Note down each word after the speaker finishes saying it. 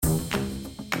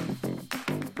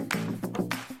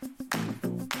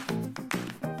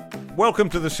Welcome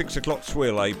to the 6 o'clock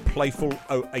swill, a playful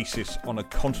oasis on a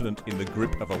continent in the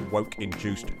grip of a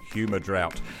woke-induced humour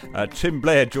drought. Tim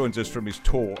Blair joins us from his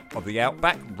tour of the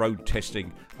Outback, road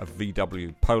testing of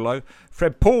VW Polo.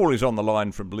 Fred Paul is on the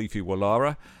line from leafy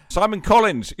Wallara. Simon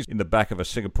Collins is in the back of a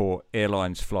Singapore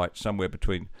Airlines flight somewhere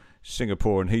between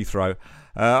Singapore and Heathrow.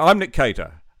 I'm Nick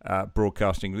Cater,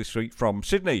 broadcasting this week from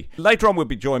Sydney. Later on we'll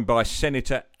be joined by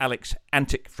Senator Alex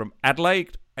Antic from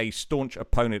Adelaide, a staunch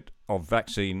opponent of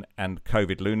vaccine and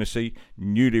COVID lunacy,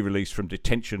 newly released from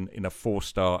detention in a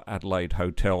 4-star Adelaide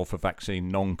hotel for vaccine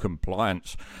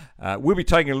non-compliance. We'll be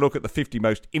taking a look at the 50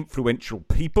 most influential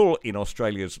people in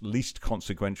Australia's least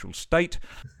consequential state.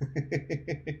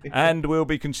 And we'll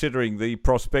be considering the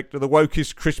prospect of the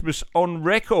wokest Christmas on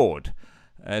record,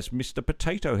 as Mr.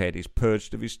 Potato Head is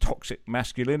purged of his toxic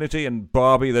masculinity and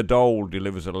Barbie the doll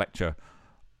delivers a lecture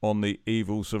on the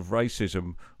evils of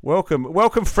racism.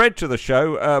 Welcome, Fred, to the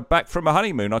show. Back from a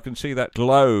honeymoon, I can see that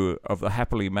glow of the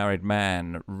happily married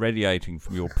man radiating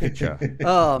from your picture.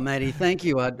 Oh, matey, thank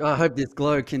you. I hope this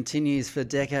glow continues for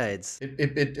decades.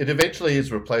 It eventually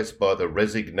is replaced by the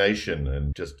resignation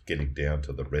and just getting down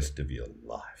to the rest of your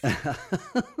life.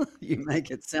 You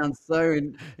make it sound so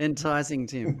enticing,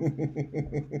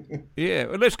 Tim. Yeah,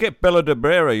 well, let's get Bella de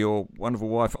Brera, your wonderful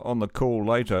wife, on the call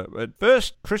later. But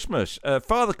first, Christmas.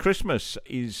 Father Christmas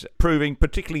is proving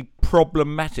particularly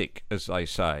problematic, as they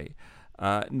say,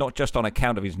 not just on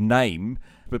account of his name,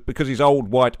 but because he's old,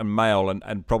 white and male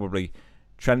and probably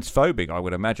transphobic, I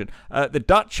would imagine. The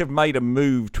Dutch have made a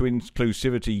move to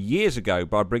inclusivity years ago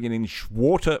by bringing in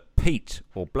Zwarte Piet,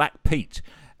 or Black Pete,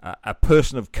 a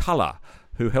person of colour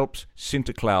who helps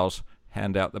Sinterklaas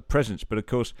hand out the presents. But of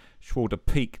course, Zwarte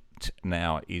Piet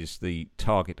now is the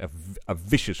target of a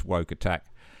vicious woke attack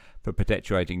for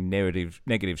perpetuating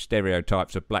negative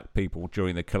stereotypes of black people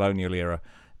during the colonial era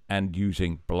and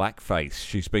using blackface.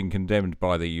 She's been condemned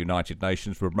by the United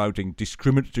Nations for promoting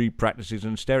discriminatory practices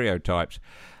and stereotypes.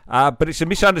 But it's a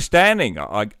misunderstanding,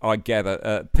 I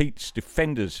gather. Pete's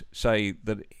defenders say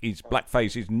that his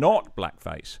blackface is not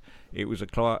blackface. It was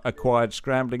acquired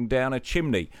scrambling down a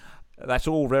chimney. That's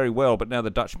all very well, but now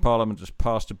the Dutch Parliament has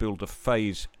passed a bill to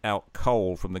phase out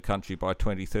coal from the country by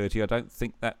 2030. I don't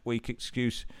think that weak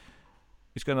excuse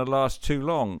is going to last too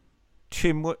long.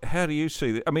 Tim, how do you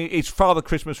see that? I mean, is Father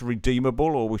Christmas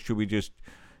redeemable, or should we just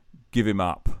give him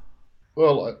up?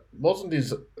 Well, wasn't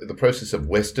the process of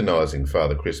westernising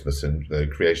Father Christmas and the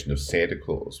creation of Santa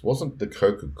Claus, wasn't the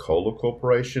Coca-Cola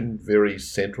Corporation very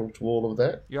central to all of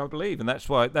that? Yeah, I believe, and that's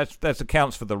why that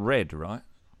accounts for the red, right?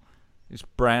 It's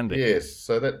branding. Yes,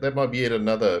 so that might be yet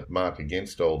another mark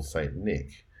against old Saint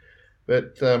Nick.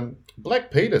 But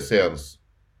Black Peter sounds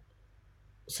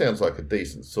like a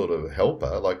decent sort of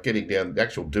helper, like getting down,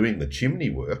 doing the chimney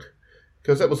work,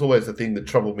 because that was always the thing that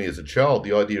troubled me as a child,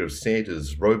 the idea of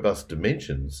Santa's robust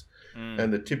dimensions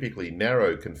and the typically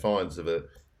narrow confines of it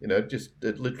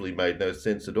literally made no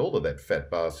sense at all that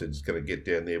fat bastard's going to get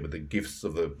down there with the gifts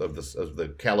of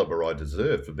the calibre I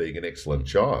deserve for being an excellent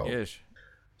child. Yes.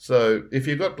 So if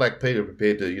you've got Black Peter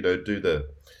prepared to, do the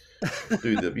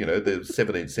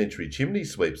 17th century chimney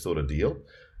sweep sort of deal,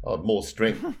 more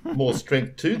strength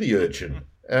to the urchin.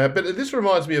 But this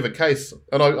reminds me of a case,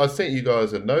 and I sent you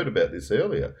guys a note about this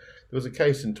earlier. There was a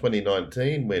case in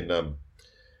 2019 when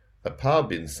a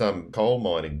pub in some coal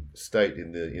mining state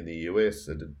in the US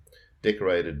had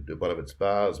decorated one of its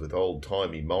bars with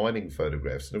old-timey mining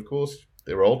photographs. And of course,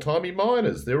 they're old-timey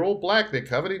miners. They're all black. They're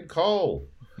covered in coal.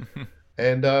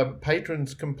 And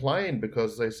patrons complained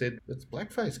because they said, it's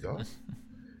blackface, guys.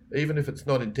 Even if it's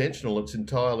not intentional, it's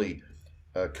entirely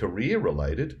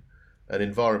career-related and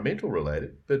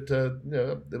environmental-related. But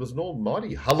there was an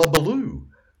almighty hullabaloo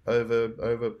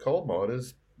over coal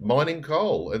miners mining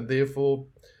coal and therefore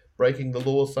breaking the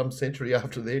law some century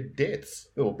after their deaths,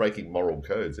 or breaking moral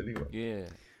codes anyway. Yeah.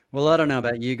 Well, I don't know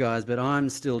about you guys, but I'm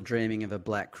still dreaming of a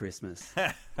Black Christmas.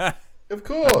 Of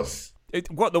course.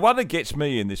 The one that gets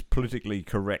me in this politically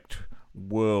correct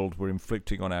world we're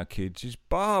inflicting on our kids is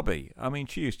Barbie. I mean,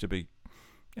 she used to be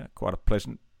quite a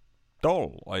pleasant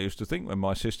doll, I used to think, when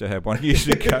my sister had one years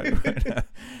ago.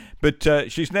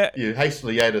 But she's now... You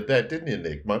hastily added that, didn't you,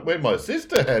 Nick? When my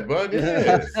sister had one,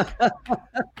 yes.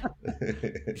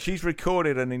 She's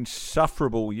recorded an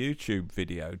insufferable YouTube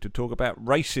video to talk about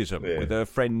racism with her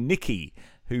friend Nikki,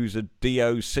 who's a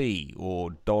DOC,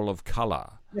 or doll of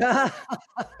colour.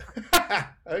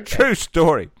 Okay. True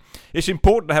story. It's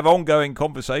important to have ongoing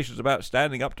conversations about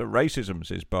standing up to racism,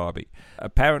 says Barbie.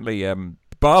 Apparently,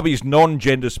 Barbie's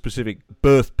non-gender specific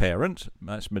birth parent,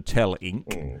 that's Mattel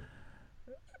Inc.,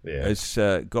 has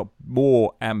got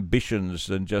more ambitions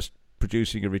than just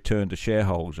producing a return to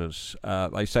shareholders.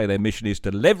 They say their mission is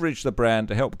to leverage the brand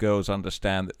to help girls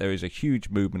understand that there is a huge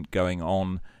movement going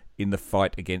on in the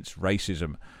fight against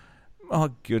racism.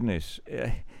 Oh, goodness.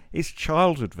 It's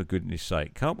childhood, for goodness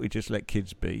sake. Can't we just let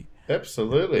kids be?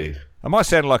 Absolutely. Am I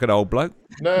sounding like an old bloke?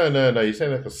 No. You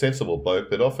sound like a sensible bloke,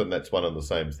 but often that's one and the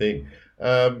same thing.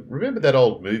 Remember that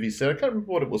old movie, Sarah? I can't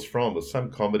remember what it was from. It was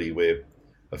some comedy where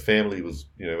a family was,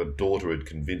 a daughter had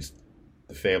convinced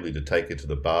the family to take her to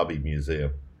the Barbie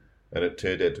Museum, and it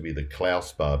turned out to be the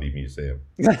Klaus Barbie Museum.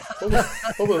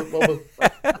 What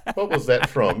was that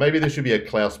from? Maybe there should be a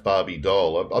Klaus Barbie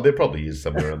doll. Oh, there probably is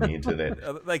somewhere on the internet.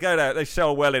 They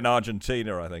sell well in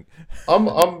Argentina, I think.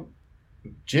 I'm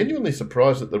genuinely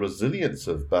surprised at the resilience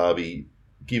of Barbie,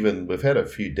 given we've had a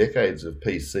few decades of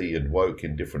PC and woke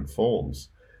in different forms.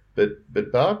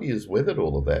 But Barbie has weathered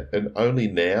all of that, and only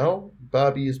now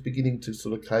Barbie is beginning to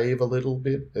sort of cave a little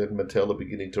bit, and Mattel are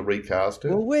beginning to recast her.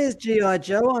 Well, where's G.I.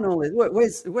 Joe on all this?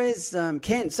 Where's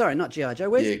Ken? Sorry, not G.I. Joe.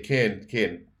 Where's... Yeah, Ken.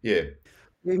 Yeah.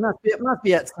 It must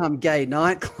be at some gay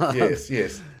nightclub.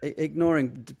 Yes.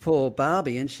 Ignoring poor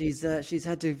Barbie, and she's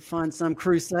had to find some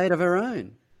crusade of her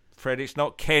own. Fred, it's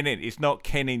not Ken. It's not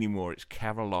Ken anymore. It's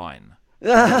Caroline.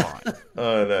 Oh,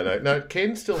 no.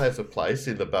 Ken still has a place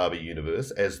in the Barbie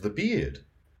universe as the Beard.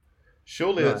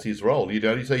 Surely that's his role.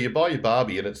 So you buy your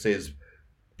Barbie and it says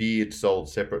Beard sold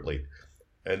separately,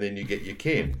 and then you get your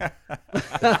Ken.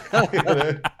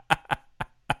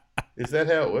 Is that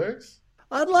how it works?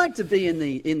 I'd like to be in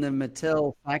the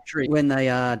Mattel factory when they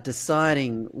are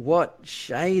deciding what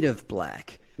shade of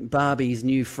black Barbie's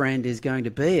new friend is going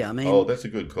to be. I mean, that's a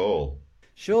good call.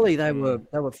 Surely they were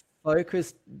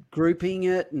focused grouping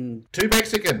it and too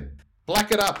Mexican.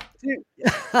 Black it up.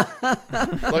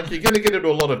 Like, you're going to get into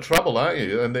a lot of trouble, aren't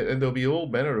you? And there'll be all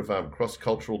manner of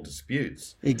cross-cultural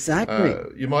disputes. Exactly.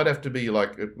 You might have to be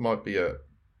it might be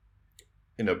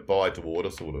in a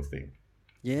buy-to-order sort of thing.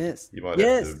 Yes. You might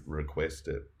have to request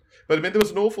it. But I mean, there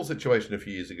was an awful situation a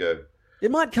few years ago.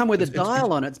 It might come with a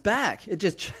dial on its back. It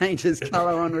just changes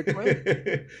colour on request.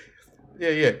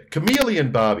 Yeah.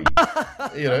 Chameleon Barbie.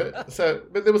 But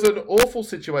there was an awful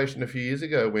situation a few years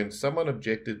ago when someone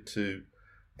objected to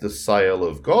the sale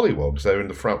of gollywogs. They were in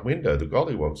the front window, the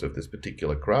gollywogs of this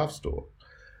particular craft store.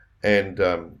 And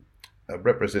a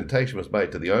representation was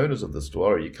made to the owners of the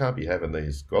store, you can't be having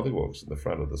these gollywogs in the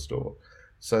front of the store.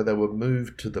 So they were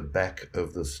moved to the back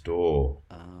of the store.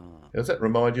 Does that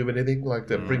remind you of anything? Like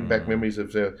that bring back memories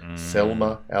of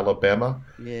Selma, Alabama?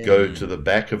 Yeah. Go to the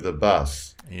back of the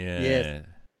bus. Yeah. Yes.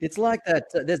 It's like that.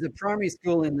 There's a primary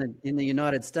school in the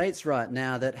United States right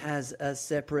now that has a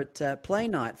separate play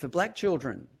night for black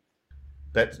children.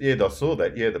 I saw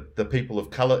that. Yeah, the people of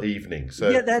colour evening. So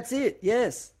yeah, that's it.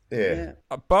 Yes. Yeah.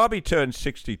 Barbie turned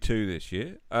 62 this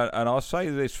year, and I'll say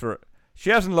this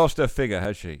she hasn't lost her figure,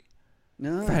 has she?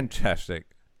 No. Fantastic.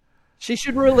 She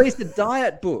should release a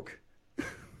diet book.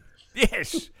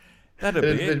 Yes. That'd be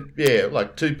it. Yeah,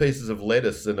 like 2 pieces of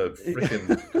lettuce and a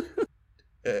freaking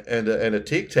and a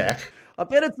Tic Tac. I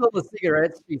bet it's all the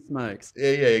cigarettes she smokes. Yeah,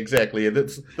 exactly. And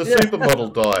it's the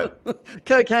supermodel diet.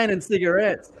 Cocaine and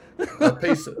cigarettes. A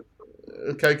piece of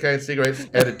cocaine, cigarettes,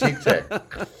 and a Tic Tac.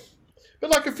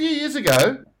 But like a few years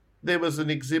ago, there was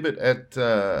an exhibit at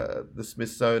the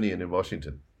Smithsonian in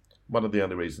Washington. One of the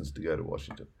only reasons to go to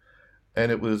Washington.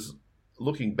 And it was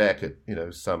looking back at,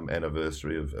 some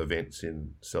anniversary of events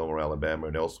in Selma, Alabama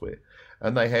and elsewhere.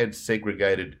 And they had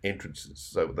segregated entrances.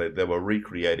 So they were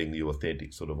recreating the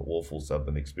authentic sort of awful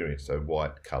Southern experience, so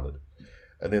white, coloured.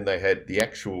 And then they had the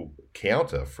actual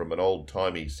counter from an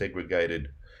old-timey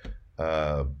segregated,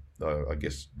 I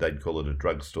guess they'd call it a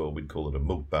drugstore, we'd call it a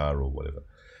milk bar or whatever.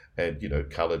 And,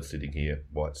 coloured sitting here,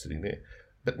 white sitting there.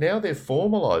 But now they're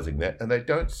formalising that, and they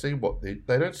don't see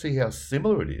how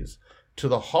similar it is to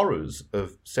the horrors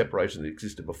of separation that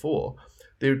existed before.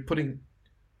 They're putting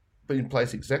in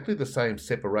place exactly the same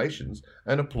separations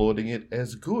and applauding it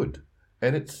as good,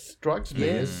 and it strikes me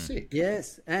as sick.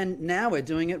 Yes, and now we're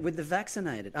doing it with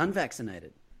the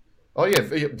unvaccinated. Oh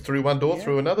yeah, through one door,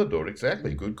 through another door.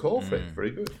 Exactly. Good call, Fred. Very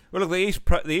good. Well, look,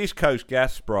 the East Coast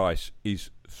gas price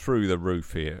is through the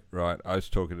roof here, right? I was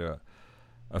talking to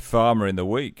a farmer in the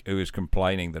week who was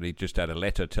complaining that he just had a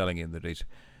letter telling him that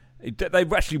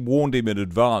they've actually warned him in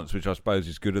advance, which I suppose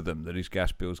is good of them, that his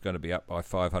gas bill is going to be up by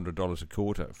 $500 a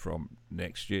quarter from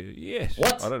next year. Yes.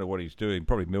 What? I don't know what he's doing.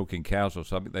 Probably milking cows or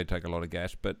something. They take a lot of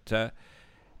gas. But,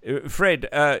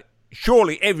 Fred,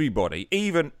 surely everybody,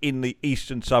 even in the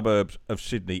eastern suburbs of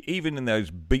Sydney, even in those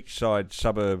beachside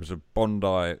suburbs of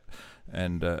Bondi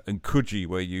and Coogee,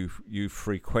 where you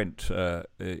frequent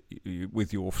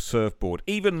with your surfboard,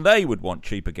 even they would want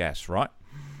cheaper gas, right?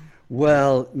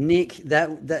 Well, Nick,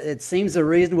 that it seems a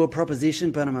reasonable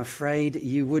proposition, but I'm afraid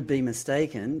you would be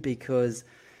mistaken because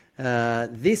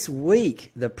this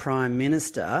week the Prime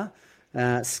Minister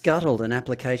scuttled an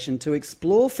application to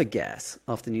explore for gas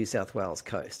off the New South Wales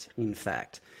coast, in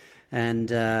fact.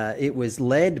 And it was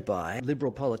led by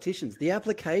Liberal politicians. The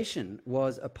application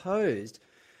was opposed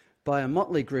by a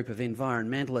motley group of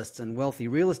environmentalists and wealthy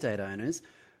real estate owners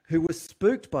who were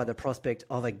spooked by the prospect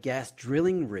of a gas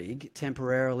drilling rig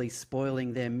temporarily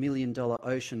spoiling their million-dollar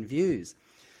ocean views.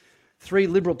 3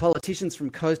 Liberal politicians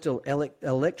from coastal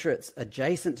electorates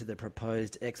adjacent to the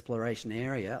proposed exploration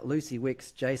area, Lucy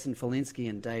Wicks, Jason Falinsky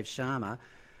and Dave Sharma,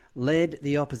 led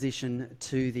the opposition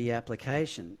to the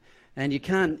application. And you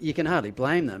can hardly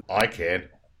blame them. I can.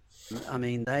 I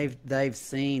mean, they've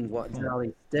seen what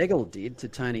Zali Steggall did to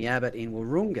Tony Abbott in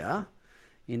Wahroonga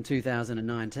in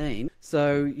 2019.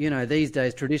 So, these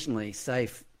days, traditionally,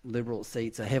 safe Liberal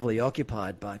seats are heavily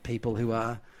occupied by people who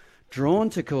are drawn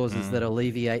to causes that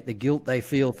alleviate the guilt they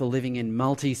feel for living in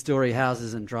multi-storey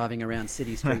houses and driving around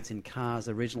city streets in cars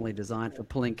originally designed for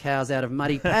pulling cows out of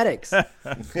muddy paddocks.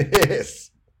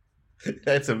 Yes.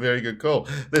 That's a very good call.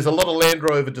 There's a lot of Land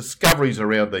Rover Discoveries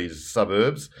around these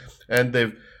suburbs, and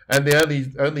the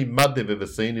only mud they've ever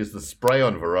seen is the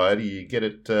spray-on variety. You get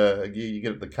it at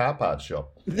the car parts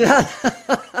shop. Yeah,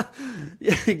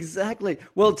 exactly.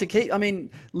 Well,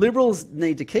 Liberals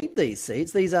need to keep these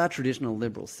seats. These are traditional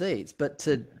Liberal seats, but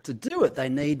to do it, they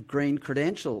need green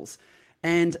credentials.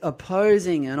 And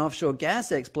opposing an offshore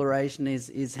gas exploration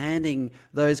is handing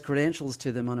those credentials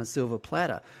to them on a silver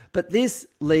platter. But this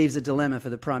leaves a dilemma for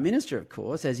the Prime Minister, of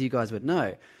course, as you guys would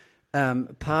know.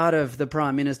 Part of the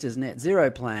Prime Minister's net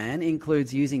zero plan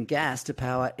includes using gas to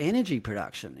power energy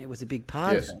production. It was a big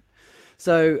part of it.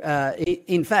 So,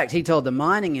 in fact, he told the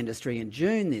mining industry in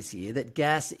June this year that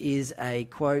gas is a,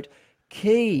 quote,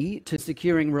 key to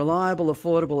securing reliable,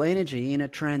 affordable energy in a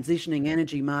transitioning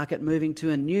energy market moving to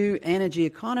a new energy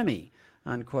economy,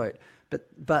 unquote.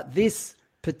 But this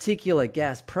particular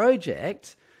gas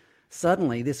project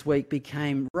suddenly this week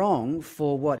became wrong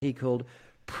for what he called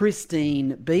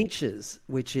pristine beaches,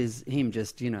 which is him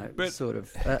just, agreeing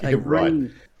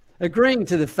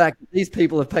to the fact that these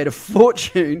people have paid a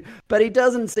fortune, but he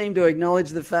doesn't seem to acknowledge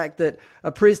the fact that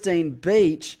a pristine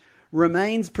beach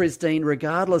remains pristine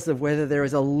regardless of whether there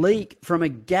is a leak from a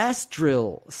gas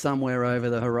drill somewhere over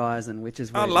the horizon, which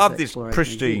is where I love this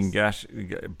pristine gas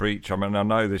breach. I mean, I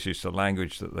know this is the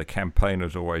language that the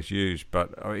campaigners always use,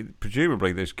 but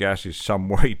presumably this gas is some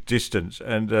way distant,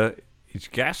 and it's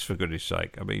gas, for goodness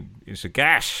sake. I mean, it's a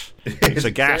gas. It's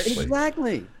a gas.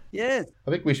 Exactly. Yes.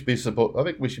 I think we should be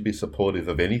supportive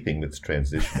of anything that's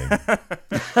transitioning.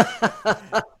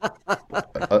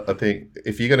 I think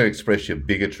if you're going to express your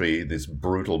bigotry, this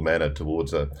brutal manner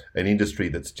towards an industry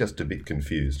that's just a bit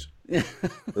confused,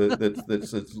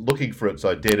 that's looking for its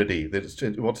identity,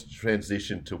 it wants to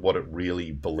transition to what it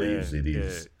really believes it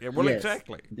is. Yeah. Well,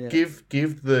 exactly. Yeah.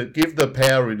 Give the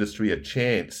power industry a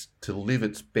chance to live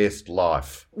its best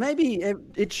life. Maybe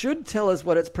it should tell us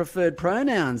what its preferred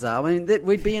pronouns are. I mean,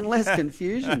 we'd be in less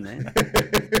confusion then.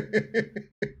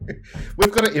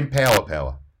 We've got to empower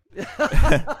power.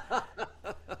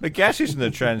 The gas isn't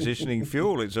a transitioning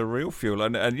fuel; it's a real fuel,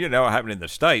 and you know what happened in the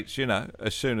States.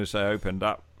 As soon as they opened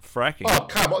up fracking. Oh,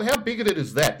 come on! How bigoted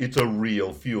is that? It's a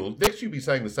real fuel. Next, you'll be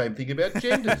saying the same thing about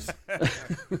genders.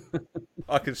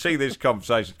 I can see this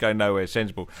conversation going nowhere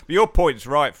sensible. But your point's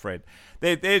right, Fred.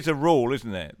 There's a rule,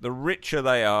 isn't there? The richer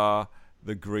they are,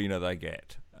 the greener they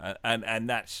get, and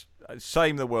that's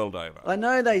same the world over. I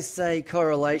know they say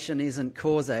correlation isn't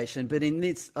causation, but in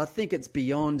this, I think it's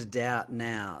beyond doubt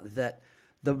now that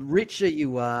the richer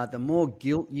you are, the more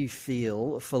guilt you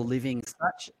feel for living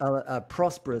such a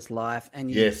prosperous life.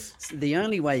 And the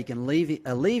only way you can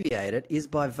alleviate it is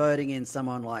by voting in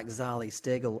someone like Zali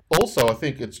Steggall. Also, I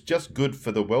think it's just good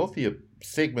for the wealthier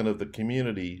segment of the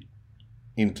community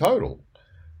in total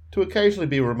to occasionally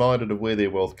be reminded of where their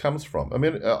wealth comes from. I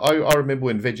mean, I remember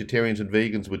when vegetarians and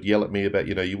vegans would yell at me about,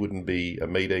 you wouldn't be a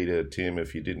meat eater, Tim,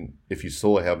 if you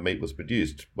saw how meat was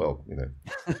produced. Well,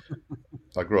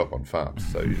 I grew up on farms,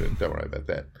 so don't worry about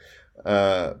that.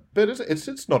 But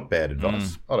it's not bad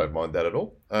advice. I don't mind that at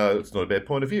all. It's not a bad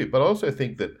point of view. But I also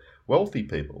think that wealthy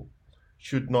people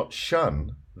should not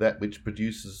shun that which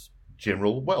produces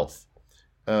general wealth.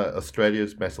 Australia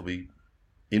is massively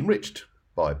enriched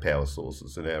by power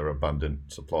sources and our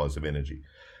abundant supplies of energy.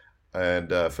 And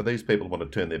for these people to want to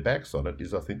turn their backs on it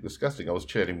is, I think, disgusting. I was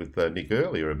chatting with Nick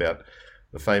earlier about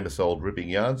the famous old Ripping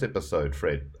Yarns episode,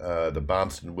 Fred, the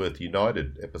Barnston Worth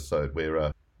United episode,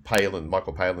 where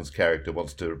Michael Palin's character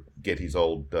wants to get his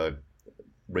old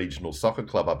regional soccer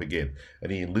club up again,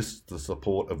 and he enlists the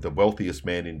support of the wealthiest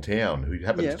man in town, who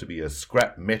happens to be a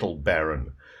scrap metal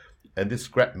baron. And this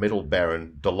scrap metal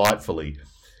baron, delightfully,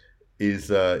 is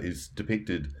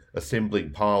depicted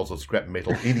assembling piles of scrap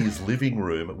metal in his living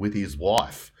room with his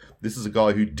wife. This is a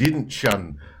guy who didn't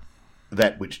shun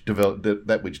that which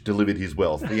delivered his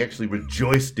wealth. He actually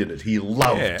rejoiced in it. He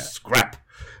loved scrap.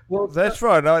 Well, that's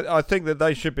right. I think that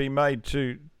they should be made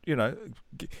to,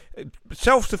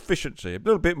 self-sufficiency, a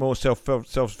little bit more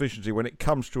self-sufficiency when it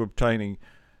comes to obtaining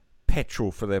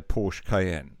petrol for their Porsche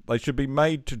Cayenne. They should be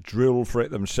made to drill for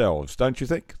it themselves, don't you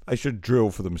think? They should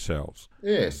drill for themselves.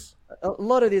 Yes. A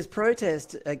lot of this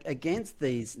protest against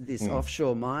this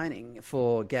offshore mining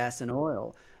for gas and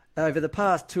oil over the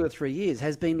past 2 or 3 years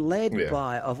has been led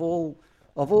by, of all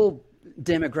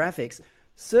demographics,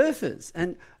 surfers.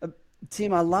 And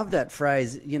Tim, I love that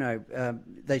phrase,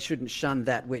 they shouldn't shun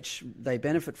that which they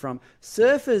benefit from.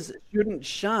 Surfers shouldn't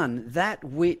shun that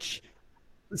which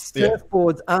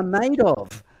surfboards are made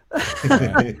of.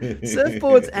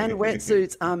 Surfboards and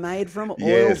wetsuits are made from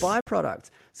oil byproducts.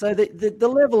 So the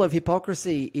level of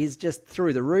hypocrisy is just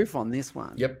through the roof on this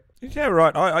one. Yep. Yeah,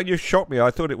 right. You shocked me.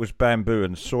 I thought it was bamboo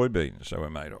and soybeans they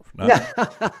were made of. No.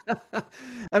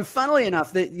 And funnily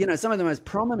enough, some of the most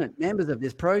prominent members of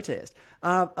this protest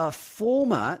are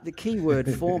former, the key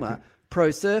word former,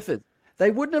 pro-surfers.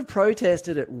 They wouldn't have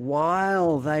protested it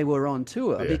while they were on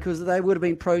tour because they would have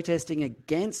been protesting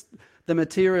against the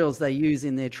materials they use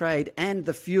in their trade and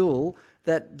the fuel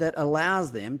that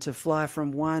allows them to fly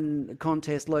from one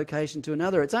contest location to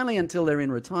another. It's only until they're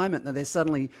in retirement that they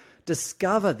suddenly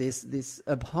discover this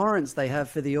abhorrence they have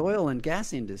for the oil and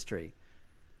gas industry.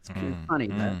 It's funny,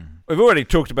 though. We've already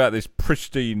talked about this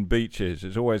pristine beaches.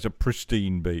 It's always a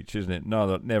pristine beach, isn't it?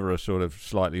 No, never a sort of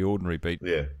slightly ordinary beach.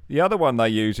 Yeah. The other one they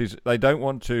use is they don't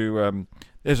want to...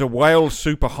 there's a whale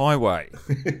superhighway.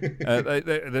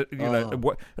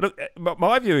 Look,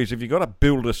 my view is if you've got to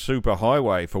build a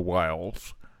superhighway for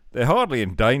whales, they're hardly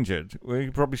endangered. We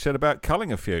could probably set about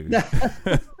culling a few.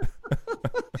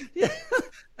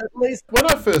 At least when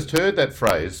I first heard that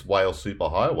phrase, whale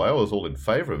superhighway, I was all in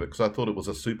favour of it because I thought it was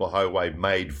a superhighway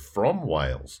made from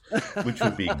whales, which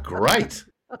would be great.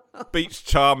 Beach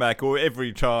tarmac or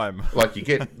every time. Like you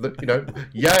get,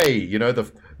 yay,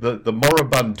 the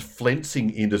moribund flensing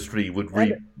industry would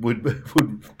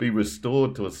be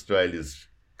restored to Australia's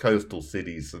coastal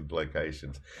cities and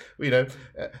locations.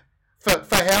 For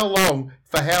how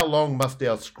long must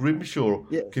our Scrimshaw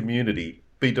community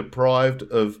be deprived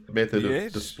of method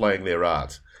of displaying their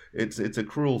art? It's a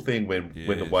cruel thing when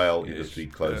the whale industry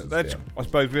closes down. I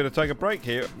suppose we're going to take a break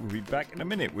here. We'll be back in a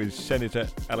minute with Senator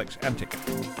Alex Antic.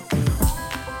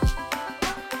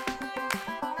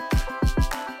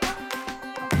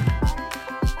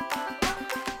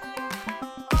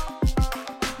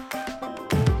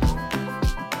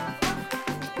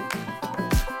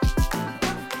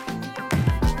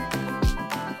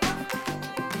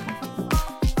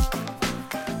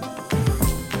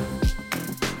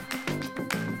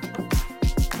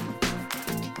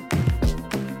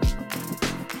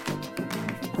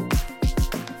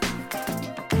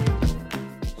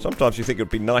 Sometimes you think it would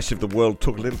be nice if the world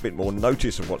took a little bit more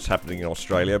notice of what's happening in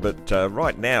Australia, but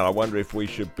right now I wonder if we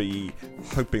should be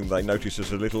hoping they notice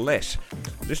us a little less.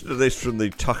 Listen to this from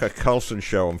the Tucker Carlson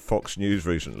show on Fox News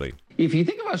recently. If you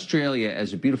think of Australia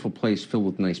as a beautiful place filled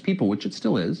with nice people, which it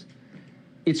still is,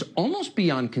 it's almost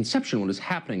beyond conception what is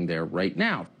happening there right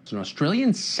now. It's an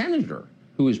Australian senator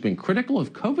who has been critical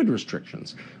of COVID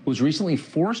restrictions, was recently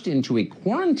forced into a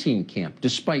quarantine camp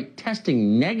despite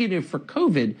testing negative for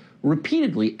COVID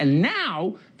repeatedly. And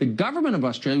now the government of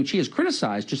Australia, which he has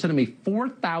criticized, just sent him a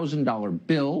 $4,000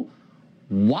 bill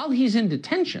while he's in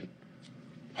detention.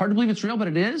 Hard to believe it's real, but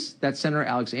it is. That's Senator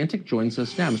Alex Antic joins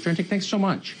us now. Mr. Antic, thanks so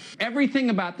much. Everything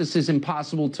about this is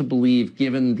impossible to believe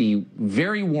given the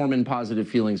very warm and positive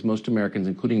feelings most Americans,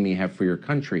 including me, have for your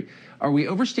country. Are we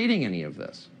overstating any of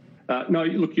this? No,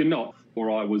 look, you're not.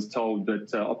 Or I was told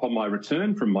that upon my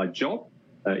return from my job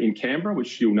in Canberra,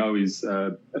 which you'll know is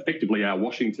effectively our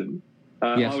Washington,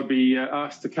 I would be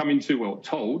asked to come into, well,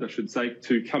 told, I should say,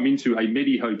 to come into a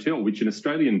Medi Hotel, which in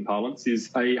Australian parlance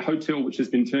is a hotel which has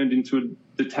been turned into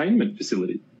a detainment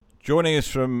facility. Joining us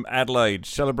from Adelaide,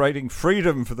 celebrating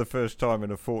freedom for the first time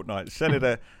in a fortnight,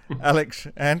 Senator Alex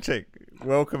Antic.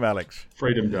 Welcome, Alex.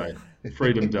 Freedom Day.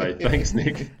 Freedom Day. Thanks,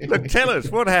 Nick. Look, tell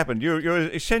us, what happened? You're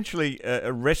essentially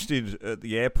arrested at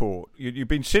the airport. You've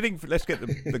been sitting, let's get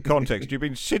the context. You've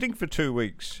been sitting for 2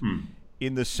 weeks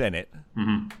in the Senate,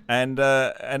 and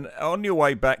on your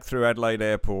way back through Adelaide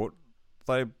Airport,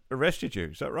 they arrested you.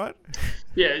 Is that right?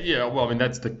 Yeah. Well, I mean,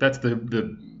 that's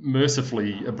the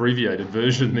mercifully abbreviated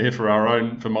version there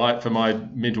for my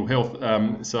mental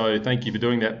health. So thank you for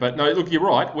doing that. But no, look, you're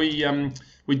right.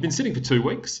 We've been sitting for 2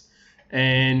 weeks,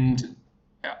 and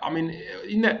I mean,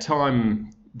 in that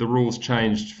time, the rules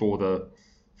changed for the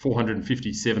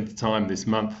 457th time this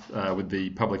month with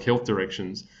the public health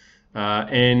directions,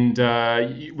 and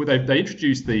they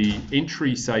introduced the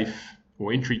Entry Safe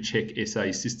or Entry Check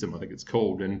SA system, I think it's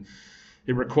called, and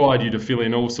it required you to fill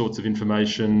in all sorts of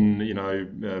information, your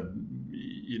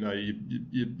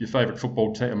favourite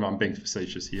football team. I'm being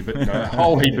facetious here, but a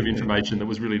whole heap of information that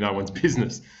was really no one's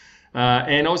business.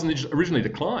 And I was originally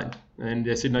declined, and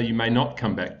they said, no, you may not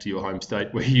come back to your home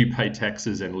state where you pay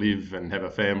taxes and live and have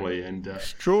a family. And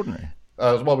extraordinary.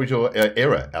 What was your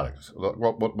error, Alex?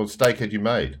 What mistake had you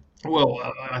made? Well,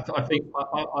 I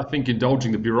think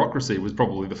indulging the bureaucracy was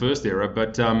probably the first error,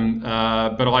 but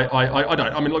I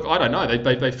don't. I mean, look, I don't know.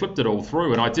 They flipped it all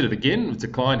through, and I did it again. It was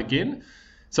declined again.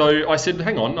 So I said,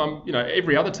 hang on.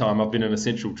 Every other time I've been an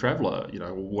essential traveller,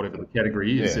 or whatever the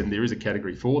category is, and there is a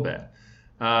category for that.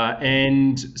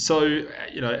 And so,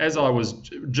 as I was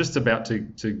just about to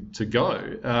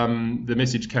go, the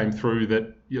message came through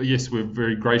that, yes, we're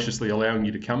very graciously allowing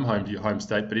you to come home to your home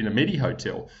state, but in a Medi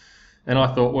hotel. And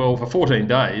I thought, well, for 14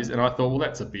 days, and I thought, well,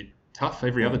 that's a bit tough.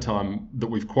 Every other time that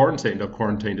we've quarantined, I've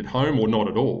quarantined at home or not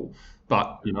at all.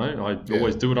 But, I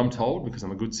always do what I'm told because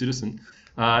I'm a good citizen.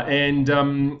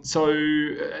 So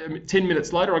 10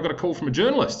 minutes later, I got a call from a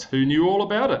journalist who knew all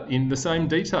about it in the same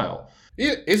detail.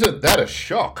 Yeah, isn't that a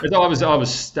shock? I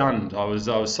was stunned. I was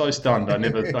so stunned. I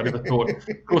never thought. Of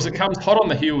course, it comes hot on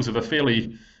the heels of a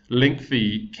fairly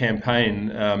lengthy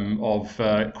campaign of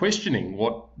questioning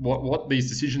what these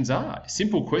decisions are.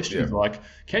 Simple questions like,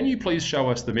 can you please show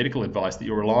us the medical advice that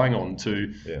you're relying on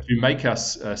to make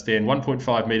us stand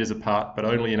 1.5 metres apart, but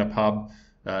only in a pub,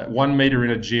 1 metre in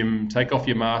a gym, take off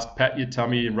your mask, pat your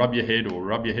tummy and rub your head, or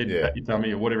rub your head and pat your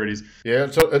tummy, or whatever it is. Yeah,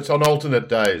 it's on alternate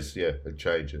days. Yeah, it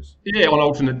changes. Yeah, on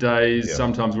alternate days,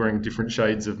 sometimes wearing different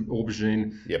shades of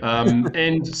aubergine. Yep.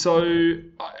 And so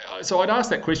I'd asked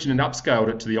that question and upscaled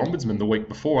it to the Ombudsman the week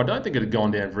before. I don't think it had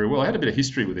gone down very well. I had a bit of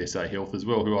history with SA Health as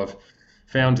well, who I've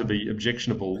found to be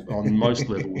objectionable on most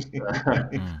levels. Here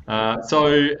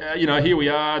we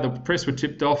are. The press were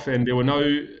tipped off and there were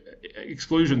no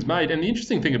exclusions made. And the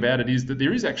interesting thing about it is that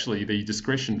there is actually the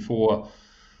discretion for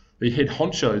the head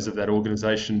honchos of that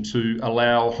organisation to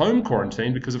allow home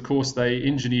quarantine because, of course, they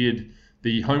engineered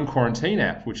the home quarantine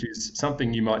app, which is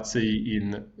something you might see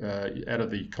out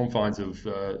of the confines of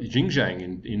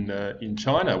Xinjiang in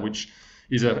China, which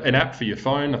is an app for your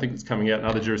phone. I think it's coming out in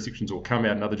other jurisdictions or come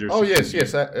out in other jurisdictions. Oh,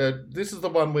 yes. This is the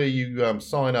one where you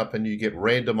sign up and you get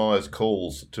randomised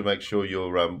calls to make sure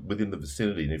you're within the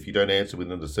vicinity. And if you don't answer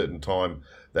within a certain time,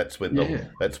 that's when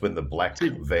the black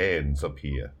vans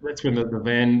appear. That's when the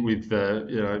van with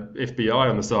FBI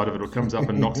on the side of it comes up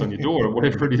and knocks on your door or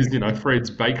whatever it is. Fred's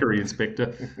bakery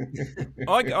inspector.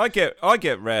 I get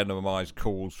randomised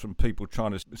calls from people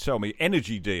trying to sell me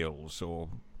energy deals or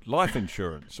life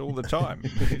insurance all the time.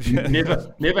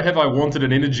 Never have I wanted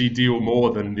an energy deal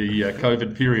more than the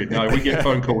COVID period. No, we get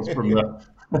phone calls from the.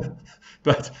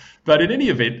 But in any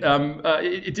event,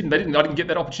 I didn't get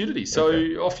that opportunity. So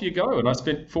off you go. And I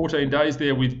spent 14 days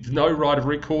there with no right of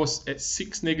recourse at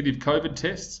 6 negative COVID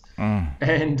tests.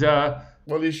 And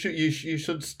well, you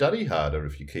should study harder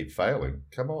if you keep failing.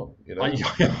 Come on,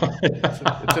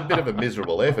 it's a bit of a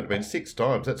miserable effort. I mean, 6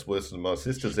 times, that's worse than my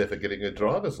sister's effort getting her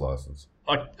driver's license.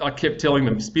 I kept telling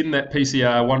them, spin that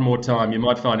PCR one more time. You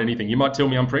might find anything. You might tell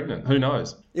me I'm pregnant. Who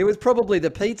knows? It was probably the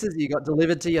pizzas you got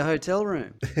delivered to your hotel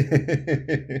room.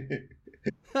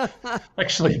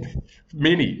 Actually,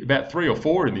 many, about 3 or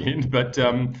 4 in the end. But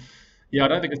I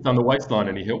don't think it's done the waistline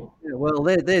any help. Yeah, well,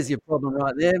 there's your problem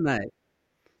right there, mate.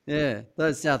 Yeah,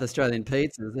 those South Australian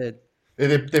pizzas,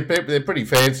 they're pretty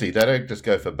fancy. They don't just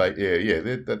go for bait.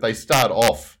 They start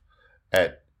off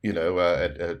at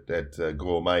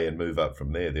gourmet and move up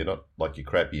from there. They're not like your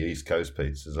crappy East Coast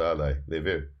pizzas, are they? They're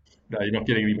very. No, you're not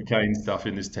getting any McCain stuff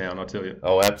in this town, I tell you.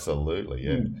 Oh, absolutely,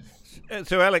 yeah.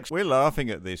 So, Alex, we're laughing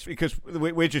at this because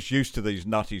we're just used to these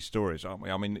nutty stories, aren't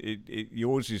we? I mean,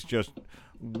 yours is just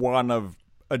one of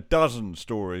a dozen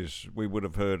stories we would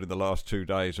have heard in the last 2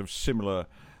 days of similar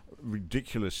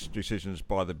ridiculous decisions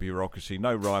by the bureaucracy,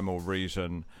 no rhyme or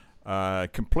reason,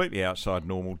 completely outside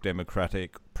normal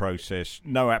democratic process,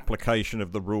 no application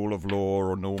of the rule of law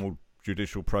or normal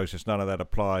judicial process, none of that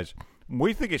applies.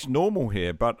 We think it's normal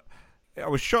here, but I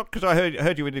was shocked because I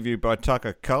heard you interviewed by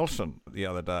Tucker Carlson the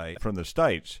other day from the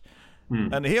States,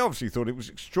 and he obviously thought it was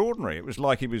extraordinary. It was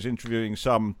like he was interviewing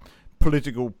some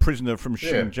political prisoner from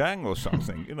Xinjiang or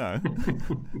something, you know.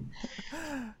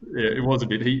 Yeah, it was a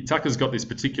bit. Tucker's got this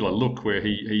particular look where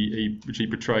which he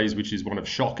portrays, which is one of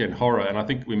shock and horror, and I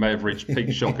think we may have reached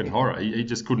peak shock and horror. He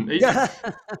just couldn't.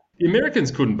 The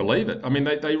Americans couldn't believe it. I mean,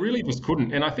 they really just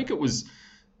couldn't, and I think it was.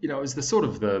 You know, it's the sort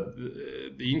of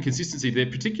the inconsistency. They're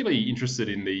particularly interested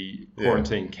in the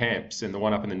quarantine camps, and the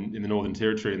one up in the Northern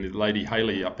Territory, and the lady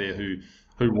Haley up there who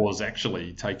was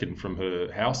actually taken from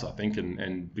her house, I think,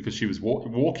 and because she was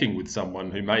walking with someone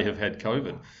who may have had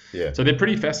COVID. Yeah. So they're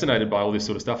pretty fascinated by all this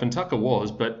sort of stuff, and Tucker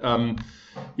was. But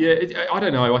I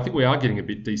don't know. I think we are getting a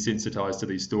bit desensitized to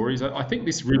these stories. I think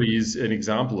this really is an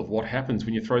example of what happens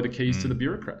when you throw the keys to the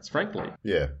bureaucrats, frankly.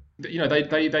 Yeah. You know,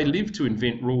 they live to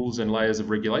invent rules and layers of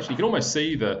regulation. You can almost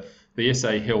see the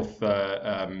SA Health,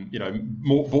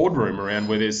 boardroom around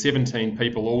where there's 17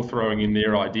 people all throwing in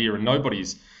their idea, and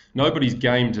nobody's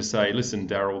game to say, listen,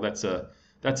 Daryl, that's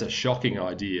a shocking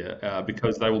idea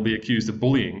because they will be accused of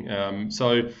bullying.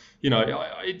 So you know,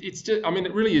 it's just, I mean,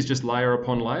 it really is just layer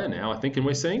upon layer now, I think, and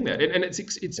we're seeing that, and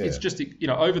it's just, you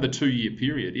know, over the 2-year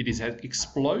period, it has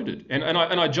exploded, and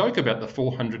I joke about the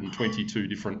 422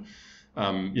 different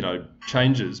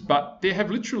changes, but there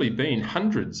have literally been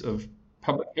hundreds of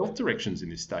public health directions in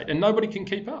this state, and nobody can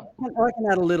keep up. I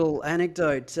can add a little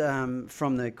anecdote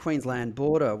from the Queensland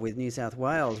border with New South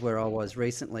Wales, where I was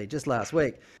recently, just last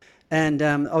week. And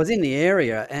I was in the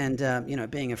area and,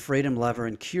 being a freedom lover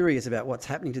and curious about what's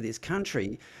happening to this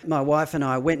country, my wife and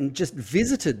I went and just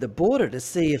visited the border to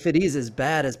see if it is as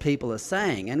bad as people are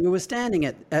saying. And we were standing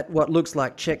at what looks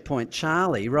like Checkpoint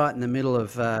Charlie, right in the middle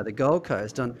of the Gold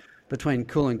Coast between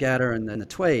Coolangatta and the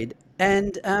Tweed.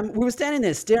 And we were standing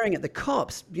there staring at the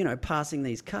cops, passing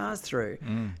these cars through.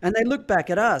 And they looked back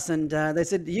at us and they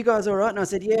said, "You guys all right?" And I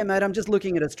said, "Yeah, mate, I'm just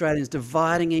looking at Australians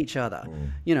dividing each other."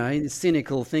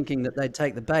 Cynical, thinking that they'd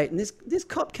take the bait. And this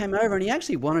cop came over and he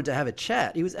actually wanted to have a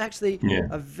chat. He was actually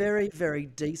a very, very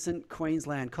decent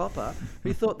Queensland copper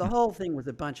who thought the whole thing was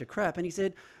a bunch of crap. And he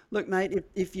said, "Look, mate,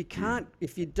 if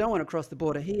you don't want to cross the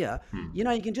border here, you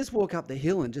can just walk up the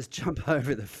hill and just jump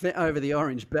over the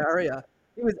orange barrier."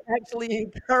 He was actually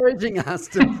encouraging us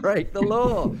to break the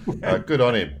law. Good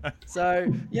on him. So,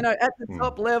 at the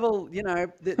top level,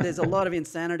 there's a lot of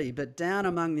insanity, but down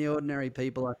among the ordinary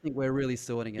people, I think we're really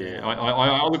sorting it out.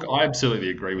 I absolutely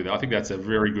agree with it. I think that's a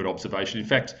very good observation. In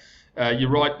fact, you're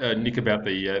right, Nick, about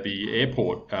the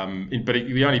airport. But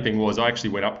the only thing was, I actually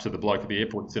went up to the bloke at the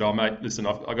airport and said, "Oh, mate, listen,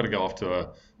 I've got to go off to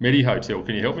a Medi hotel.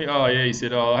 Can you help me?" "Oh, yeah." He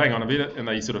said, "Oh, hang on a minute." And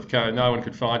they sort of no one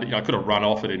could find it. I could have run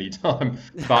off at any time,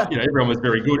 but everyone was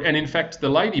very good. And in fact, the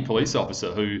lady police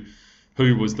officer who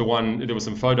was the one, there were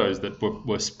some photos that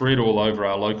were spread all over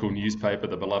our local newspaper,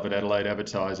 the beloved Adelaide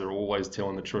Advertiser, always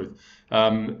telling the truth,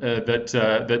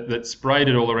 that sprayed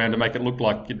it all around to make it look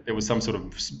like there was some sort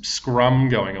of scrum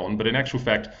going on. But in actual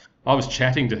fact, I was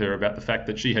chatting to her about the fact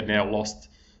that she had now lost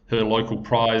her local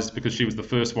prize because she was the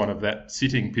first one of that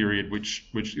sitting period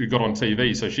which got on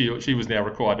TV. So she was now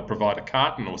required to provide a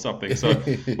carton or something. So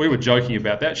we were joking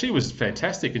about that. She was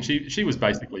fantastic, and she was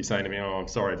basically saying to me, "Oh, I'm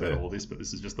sorry about all this, but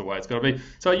this is just the way it's got to be."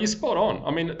 So you're spot on.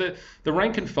 I mean, the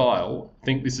rank and file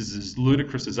think this is as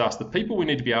ludicrous as us. The people we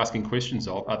need to be asking questions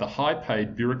of are the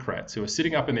high-paid bureaucrats who are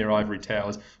sitting up in their ivory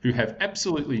towers who have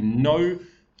absolutely no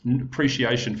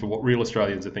appreciation for what real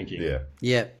Australians are thinking.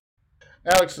 Yeah.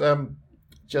 Alex,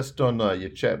 just on your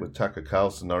chat with Tucker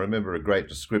Carlson, I remember a great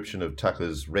description of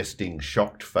Tucker's resting,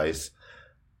 shocked face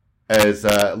as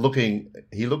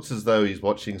he looks as though he's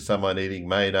watching someone eating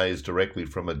mayonnaise directly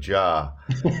from a jar.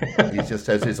 He just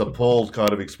has this appalled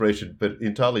kind of expression, but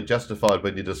entirely justified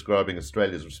when you're describing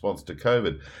Australia's response to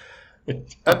COVID.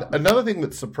 And another thing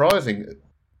that's surprising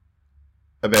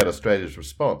about Australia's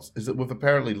response is that we've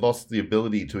apparently lost the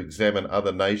ability to examine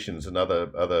other nations and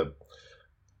other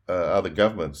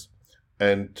governments,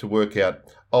 and to work out,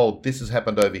 this has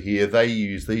happened over here, they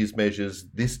use these measures,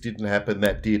 this didn't happen,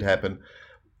 that did happen.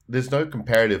 There's no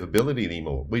comparative ability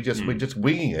anymore. We're just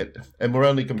winging it, and we're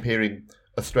only comparing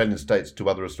Australian states to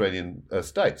other Australian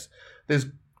states. There's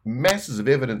masses of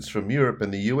evidence from Europe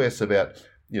and the US about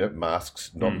masks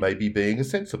not maybe being a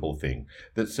sensible thing,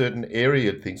 that certain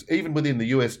area things, even within the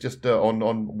US, just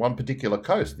on one particular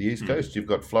coast, the East Coast, you've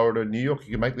got Florida and New York,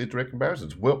 you can make these direct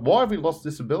comparisons. Why have we lost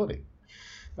this ability?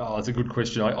 Oh, that's a good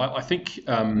question. I think,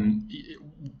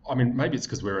 maybe it's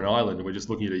because we're an island and we're just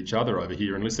looking at each other over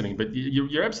here and listening, but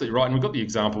you're absolutely right. And we've got the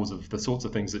examples of the sorts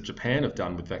of things that Japan have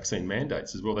done with vaccine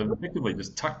mandates as well. They've effectively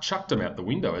just chucked them out the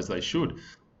window, as they should.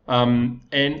 And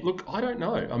look, I don't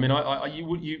know. I mean,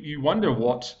 you wonder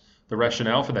what the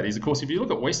rationale for that is. Of course, if you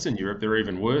look at Western Europe, there are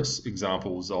even worse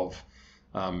examples of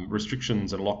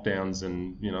restrictions and lockdowns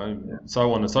and,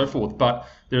 so on and so forth. But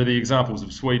there are the examples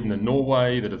of Sweden and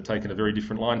Norway that have taken a very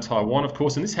different line. Taiwan, of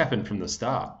course, and this happened from the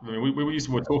start. I mean, we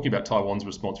were talking about Taiwan's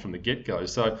response from the get-go.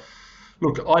 So,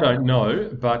 look, I don't know,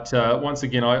 but once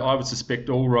again, I would suspect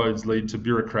all roads lead to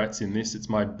bureaucrats in this. It's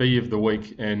my B of the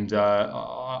week, and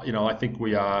I think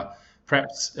we are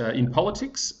perhaps in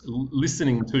politics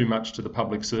listening too much to the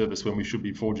public service when we should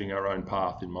be forging our own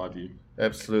path, in my view.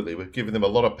 Absolutely, we've given them a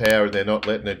lot of power, and they're not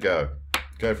letting it go.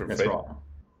 Go for it, That's Fred. right.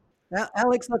 Now,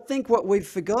 Alex, I think what we've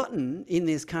forgotten in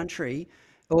this country,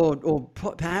 or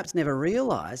perhaps never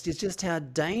realised, is just how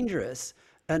dangerous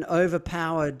an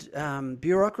overpowered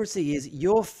bureaucracy is.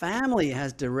 Your family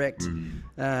has direct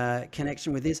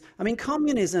connection with this. I mean,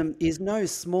 communism is no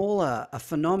smaller a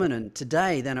phenomenon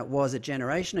today than it was a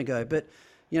generation ago. But,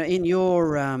 in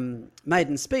your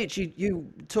maiden speech,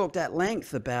 you talked at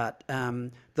length about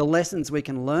the lessons we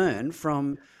can learn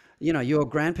from, your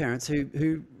grandparents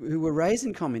who were raised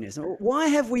in communism. Why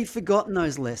have we forgotten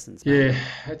those lessons, mate? Yeah,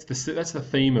 that's the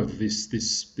theme of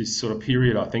this sort of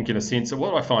period, I think, in a sense.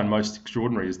 What I find most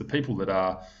extraordinary is the people that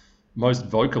are most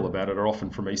vocal about it are often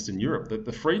from Eastern Europe.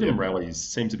 The freedom rallies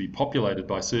seem to be populated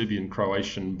by Serbian,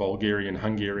 Croatian, Bulgarian,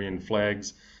 Hungarian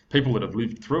flags, people that have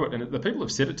lived through it. And the people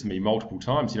have said it to me multiple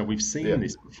times. We've seen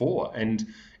this before. And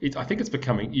I think it's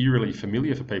becoming eerily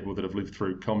familiar for people that have lived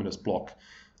through communist bloc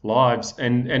lives.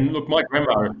 And look, my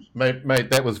grandma... Mate,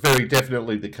 that was very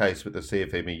definitely the case with the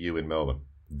CFMEU in Melbourne.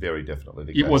 Very definitely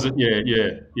the case. It wasn't, yeah.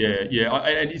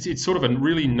 And it's sort of a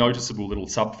really noticeable little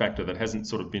sub-factor that hasn't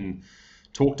sort of been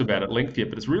talked about at length yet,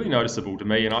 but it's really noticeable to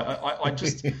me. And I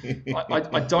just,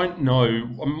 I don't know.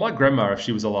 I mean, my grandma, if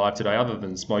she was alive today, other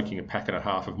than smoking a pack and a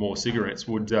half of more cigarettes,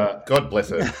 would... God bless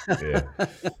her. Yeah.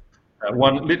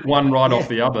 Lit one right off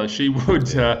the other, she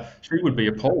would be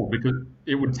appalled, because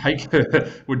it would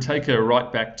take her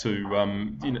right back to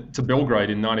to Belgrade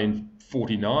in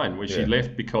 1949, where she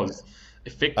left because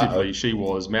effectively she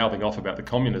was mouthing off about the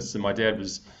communists, and my dad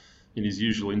was, in his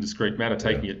usual indiscreet manner,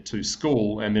 taking it to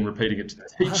school and then repeating it to the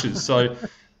teachers. So,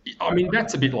 I mean,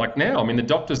 that's a bit like now. I mean, the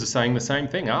doctors are saying the same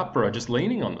thing. AHPRA are just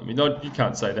leaning on them. You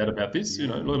can't say that about this.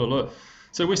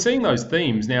 So we're seeing those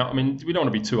themes now. I mean, we don't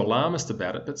want to be too alarmist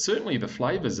about it, but certainly the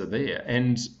flavours are there,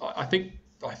 and I think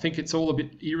it's all a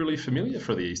bit eerily familiar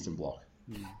for the Eastern Bloc.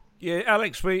 Yeah,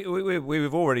 Alex,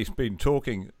 we've already been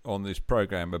talking on this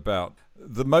program about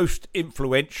the most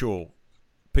influential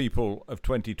people of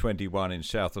 2021 in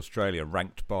South Australia,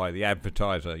 ranked by The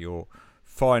Advertiser, your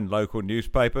fine local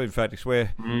newspaper. In fact, it's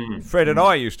where Fred and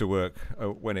I used to work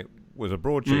when it was a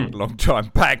broadsheet a long time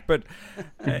back. But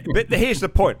here's the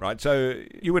point, right? So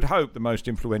you would hope the most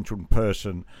influential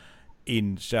person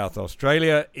in South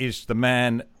Australia is the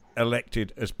man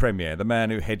elected as Premier, the man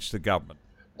who heads the government.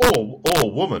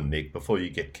 Or woman, Nick, before you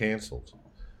get cancelled.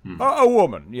 A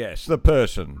woman, yes, the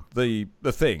person, the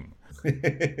thing.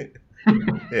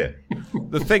 Yeah.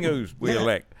 The thing who we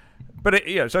elect. But,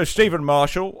 so Stephen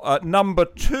Marshall, number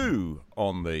 2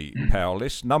 on the power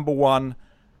list. Number 1,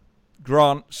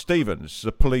 Grant Stevens,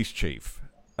 the police chief.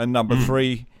 And number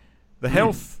 3, the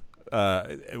health,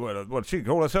 what she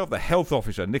call herself? The health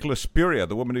officer, Nicola Spurrier,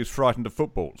 the woman who's frightened of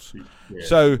footballs. Yeah.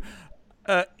 So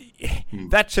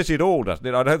that says it all, doesn't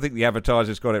it? I don't think the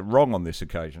Advertiser's got it wrong on this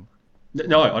occasion.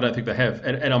 No, I don't think they have,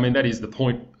 and I mean that is the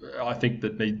point. I think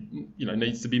that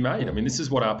needs to be made. I mean, this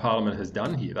is what our Parliament has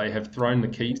done here. They have thrown the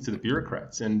keys to the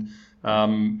bureaucrats, and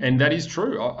that is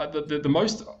true. The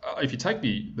most, if you take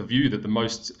the view that the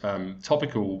most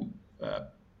topical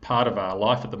part of our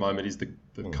life at the moment is the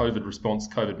COVID response,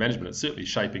 COVID management, it's certainly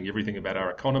shaping everything about our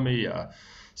economy, our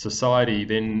society,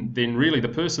 then really the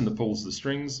person that pulls the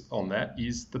strings on that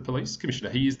is the police commissioner.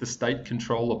 He is the state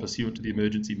controller pursuant to the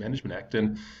Emergency Management Act,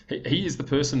 and he is the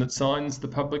person that signs the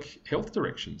public health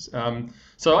directions.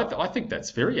 So I think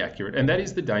that's very accurate, and that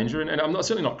is the danger. And I'm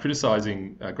certainly not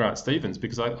criticising Grant Stevens,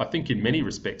 because I think in many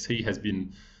respects he has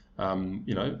been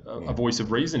a voice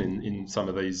of reason in some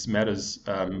of these matters,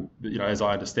 as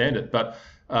I understand it. But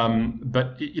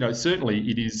certainly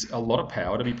it is a lot of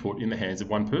power to be put in the hands of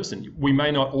one person. We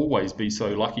may not always be so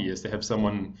lucky as to have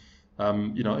someone,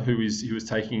 who is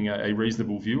taking a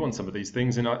reasonable view on some of these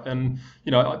things.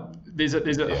 There's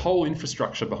a whole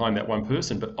infrastructure behind that one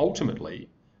person, but ultimately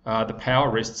the power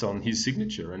rests on his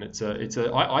signature, and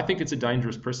I think it's a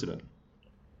dangerous precedent.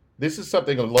 This is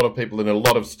something a lot of people in a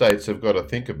lot of states have got to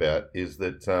think about, is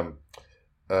that,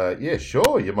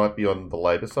 sure, you might be on the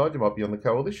Labor side, you might be on the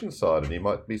coalition side, and you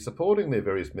might be supporting their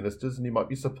various ministers, and you might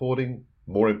be supporting,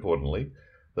 more importantly,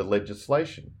 the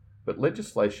legislation. But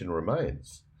legislation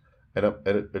remains. And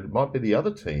it might be the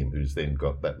other team who's then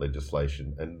got that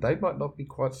legislation, and they might not be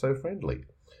quite so friendly.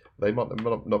 they might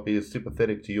not be as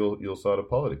sympathetic to your side of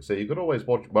politics. So you've got to always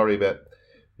worry about,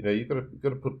 you've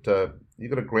got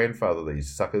to grandfather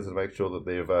these suckers and make sure that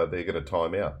they're going to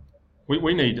time out.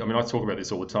 We need, I talk about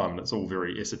this all the time, and it's all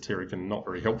very esoteric and not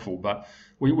very helpful, but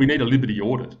we need a liberty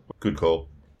audit. Good call.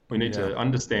 We need to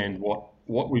understand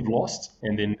what we've lost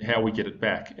and then how we get it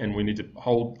back, and we need to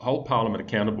hold Parliament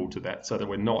accountable to that so that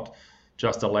we're not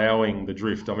just allowing the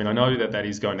drift. I know that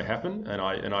is going to happen, and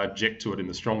I object to it in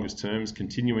the strongest terms,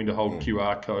 continuing to hold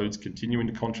QR codes, continuing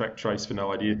to contract trace for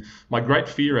no idea. My great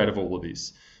fear out of all of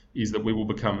this is that we will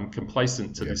become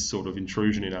complacent to this sort of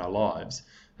intrusion in our lives,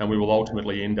 and we will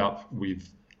ultimately end up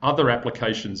with other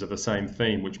applications of the same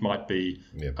theme, which might be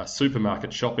a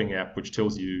supermarket shopping app which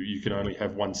tells you can only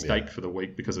have one steak for the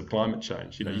week because of climate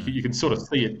change. You can sort of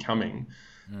see it coming.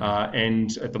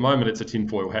 And at the moment, it's a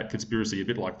tinfoil hat conspiracy, a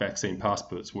bit like vaccine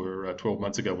passports were 12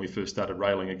 months ago when we first started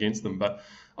railing against them. But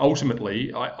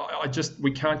ultimately,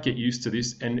 we can't get used to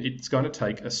this, and it's going to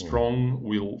take a strong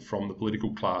will from the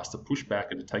political class to push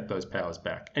back and to take those powers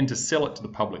back and to sell it to the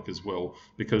public as well,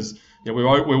 because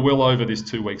we're well over this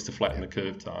 2 weeks to flatten the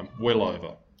curve time, well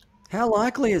over. How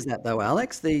likely is that, though,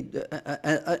 Alex?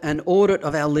 An audit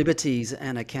of our liberties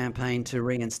and a campaign to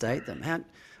reinstate them.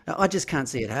 I just can't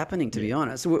see it happening, to be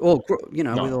honest. With all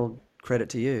credit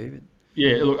to you.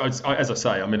 Yeah, look, as I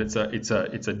say,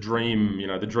 it's a dream.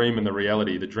 The dream and the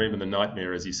reality, the dream and the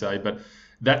nightmare, as you say. But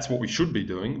that's what we should be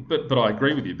doing. But I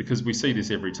agree with you, because we see this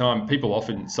every time. People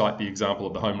often cite the example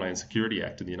of the Homeland Security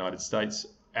Act in the United States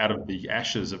out of the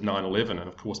ashes of 9/11, and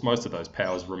of course most of those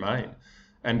powers remain.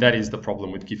 And that is the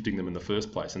problem with gifting them in the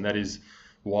first place, and that is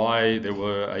why there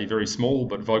were a very small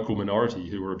but vocal minority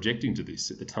who were objecting to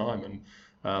this at the time. And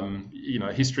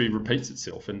history repeats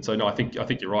itself, and so no, I think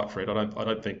you're right, Fred. I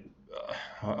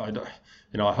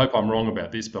hope I'm wrong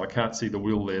about this, but I can't see the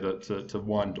will there to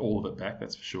wind all of it back.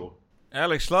 That's for sure.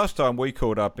 Alex, last time we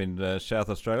caught up in South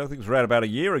Australia, I think it was around about a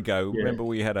year ago. Yeah. Remember,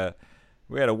 we had a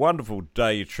wonderful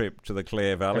day trip to the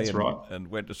Clare Valley. That's right. And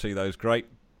went to see those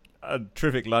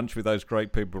terrific lunch with those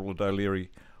great people, the O'Leary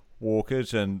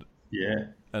walkers, and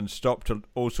stopped at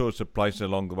all sorts of places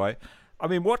along the way.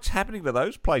 What's happening to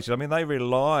those places? They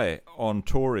rely on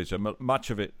tourism. Much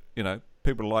of it,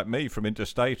 people like me from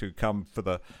interstate who come for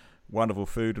the wonderful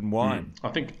food and wine. I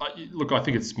think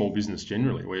it's small business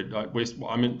generally.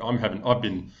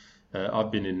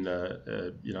 I've been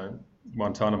in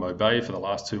Guantanamo Bay for the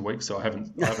last 2 weeks, so I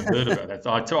haven't heard about that.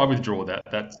 I withdraw that.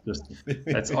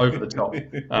 That's over the top.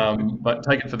 But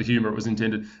take it for the humour it was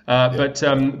intended. But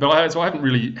I haven't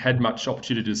really had much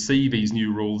opportunity to see these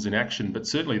new rules in action. But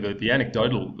certainly the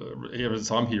anecdotal evidence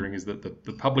I'm hearing is that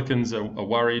the publicans are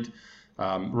worried,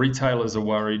 retailers are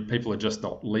worried, people are just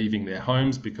not leaving their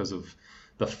homes because of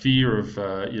the fear of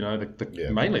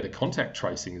mainly the contact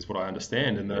tracing is what I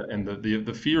understand, and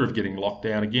the fear of getting locked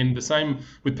down again. The same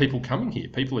with people coming here.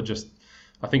 People are just,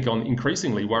 I think,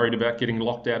 increasingly worried about getting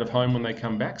locked out of home when they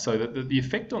come back. So that the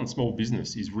effect on small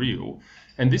business is real,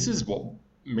 and this is what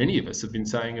many of us have been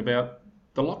saying about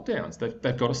the lockdowns.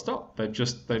 They've got to stop.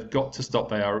 They've got to stop.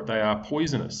 They are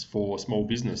poisonous for small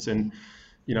business, and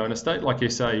in a state like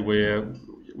SA where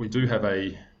we do have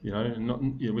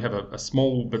we have a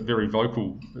small but very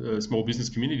vocal small business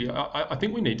community. I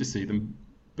think we need to see them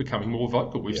becoming more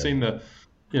vocal. We've seen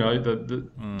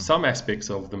some aspects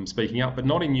of them speaking up, but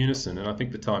not in unison. And I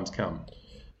think the time's come.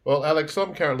 Well, Alex,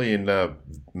 I'm currently in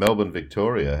Melbourne,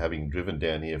 Victoria, having driven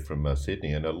down here from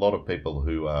Sydney, and a lot of people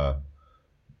who are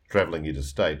travelling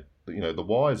interstate. The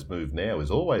wise move now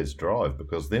is always drive,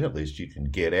 because then at least you can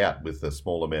get out with a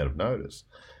small amount of notice.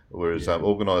 Whereas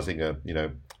organising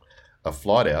a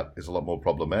flight out is a lot more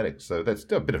problematic. So that's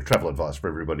a bit of travel advice for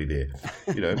everybody there.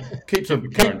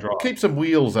 Keep some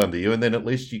wheels under you, and then at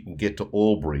least you can get to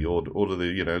Albury or to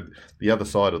the other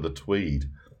side of the Tweed.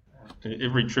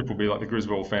 Every trip will be like the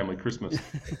Griswold family Christmas.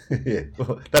 Yeah,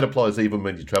 well, that applies even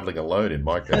when you're travelling alone, in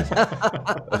my case.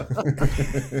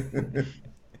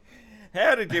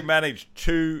 How did you manage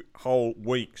 2 whole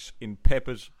weeks in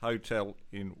Pepper's Hotel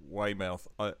in Weymouth?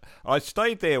 I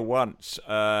stayed there once,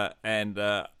 and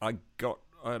I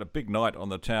had a big night on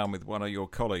the town with one of your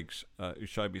colleagues who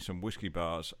showed me some whiskey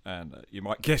bars, and you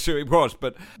might guess who it was.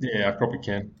 But yeah, I probably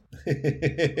can.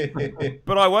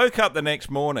 But I woke up the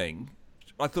next morning.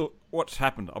 I thought, what's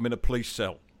happened? I'm in a police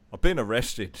cell. I've been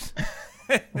arrested.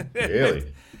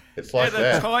 Really? It's like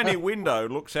that. A tiny window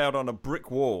looks out on a brick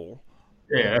wall.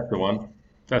 Yeah,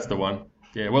 that's the one.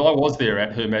 Yeah, well, I was there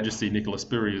at Her Majesty Nicola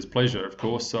Spurrier's pleasure, of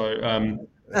course. So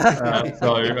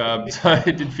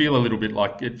it did feel a little bit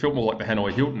like, it felt more like the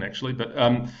Hanoi Hilton, actually. But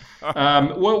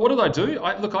well, what did I do?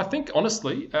 I think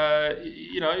honestly,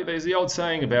 there's the old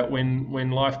saying about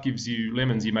when life gives you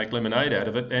lemons, you make lemonade out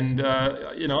of it. And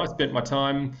I spent my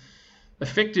time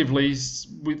effectively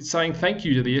with saying thank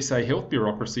you to the SA health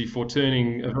bureaucracy for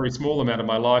turning a very small amount of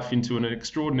my life into an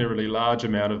extraordinarily large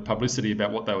amount of publicity about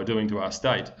what they were doing to our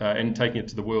state and taking it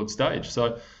to the world stage.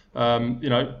 So,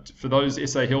 for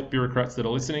those SA health bureaucrats that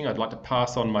are listening, I'd like to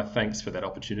pass on my thanks for that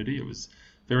opportunity. It was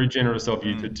very generous of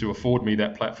you to afford me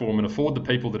that platform and afford the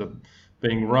people that are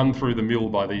being run through the mill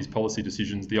by these policy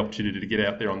decisions the opportunity to get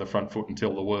out there on the front foot and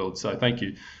tell the world. So thank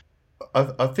you.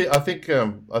 I think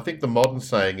the modern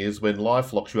saying is when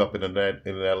life locks you up in an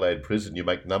Adelaide prison, you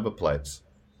make number plates.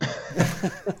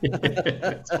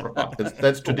 That's right.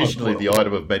 That's traditionally the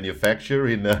item of manufacture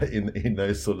in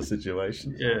those sort of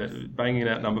situations. Yeah, banging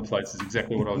out number plates is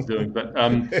exactly what I was doing. But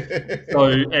and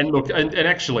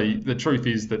actually, the truth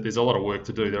is that there's a lot of work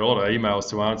to do. There are a lot of emails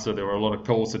to answer. There were a lot of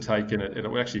calls to take, and it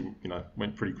actually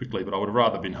went pretty quickly. But I would have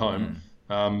rather been home.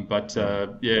 I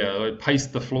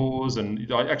paced the floors, and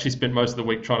I actually spent most of the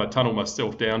week trying to tunnel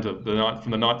myself down to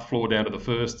from the ninth floor down to the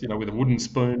first, with a wooden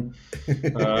spoon,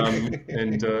 I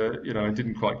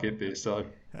didn't quite get there, so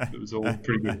it was all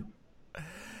pretty good.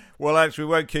 Well, Alex, we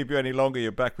won't keep you any longer.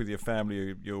 You're back with your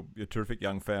family, your terrific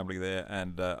young family there,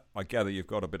 and I gather you've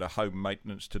got a bit of home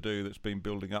maintenance to do that's been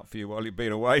building up for you while you've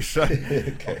been away. So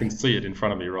I can see it in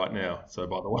front of me right now. So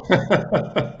by the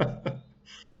way.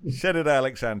 Senator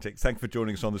Alex Antic, thanks for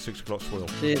joining us on the 6 o'clock swirl.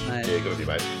 Cheers, mate. Yeah, good on you,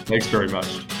 mate. Thanks very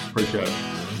much. Appreciate it.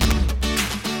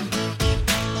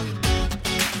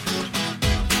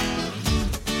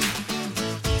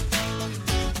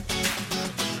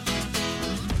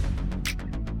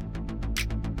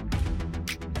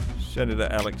 Senator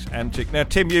Alex Antic. Now,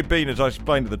 Tim, you've been, as I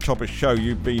explained at the top of the show,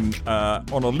 you've been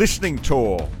on a listening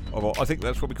tour. I think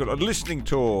that's what we call it, a listening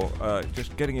tour,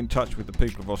 just getting in touch with the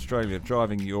people of Australia,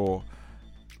 driving your...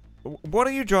 What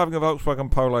are you driving a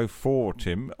Volkswagen Polo for,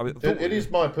 Tim? It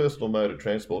is my personal mode of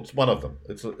transport. It's one of them.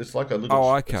 It's like a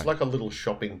little. It's like a little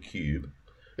shopping cube.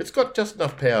 It's got just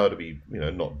enough power to be,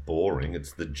 not boring.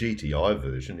 It's the GTI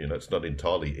version. It's not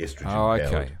entirely estrogen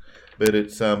powered, but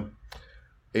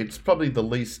it's probably the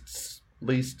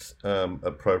least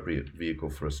appropriate vehicle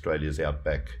for Australia's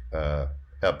outback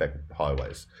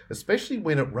highways, especially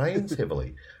when it rains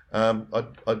heavily.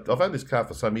 I've owned this car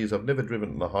for some years. I've never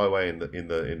driven on the highway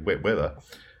in wet weather,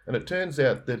 and it turns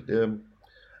out that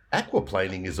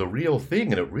aquaplaning is a real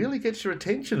thing, and it really gets your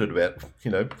attention at about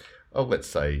let's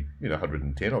say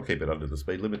 110. I'll keep it under the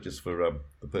speed limit just for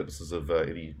the purposes of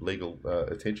any legal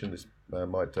attention this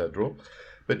might draw.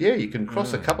 But yeah, you can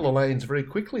cross a couple of lanes very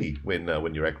quickly when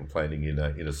you're aquaplaning in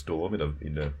a storm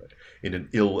in an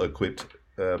ill-equipped,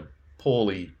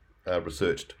 poorly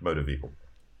researched motor vehicle.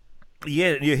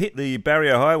 Yeah, you hit the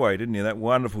Barrier Highway, didn't you? That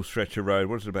wonderful stretch of road.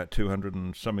 What is it, about 200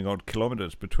 and something odd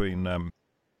kilometres between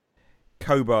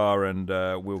Cobar and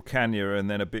Wilcannia, and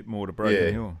then a bit more to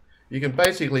Broken Hill. You can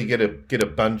basically get a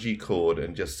bungee cord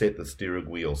and just set the steering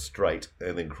wheel straight,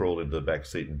 and then crawl into the back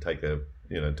seat and take a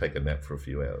nap for a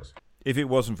few hours. If it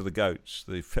wasn't for the goats,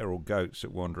 the feral goats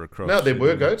that wander across. No, there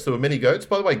were goats. There were many goats.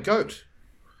 By the way, goat.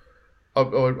 I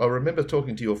remember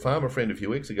talking to your farmer friend a few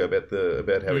weeks ago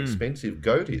about how expensive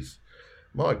goat is.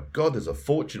 My God, there's a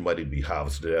fortune waiting to be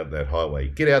harvested out of that highway.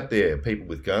 Get out there, people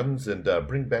with guns, and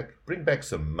bring back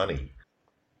some money.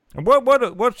 And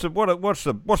what's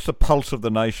the pulse of the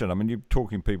nation? I mean, you're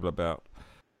talking people about.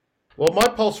 Well, my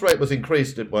pulse rate was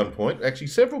increased at one point, actually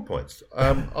several points.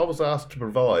 I was asked to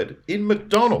provide in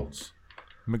McDonald's.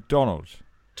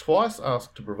 Twice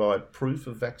asked to provide proof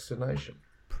of vaccination.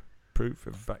 Proof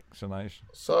of vaccination.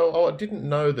 So I didn't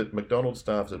know that McDonald's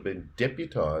staff had been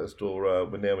deputised or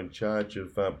were now in charge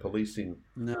of policing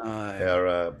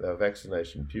our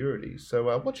vaccination purity.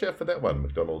 So watch out for that one,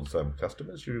 McDonald's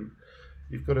customers.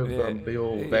 You've got to be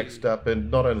all vaxxed up, and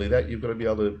not only that, you've got to be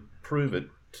able to prove it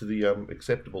to the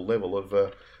acceptable level of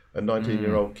a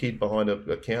 19-year-old kid behind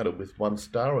a counter with 1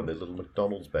 star on their little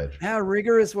McDonald's badge. How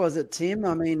rigorous was it, Tim?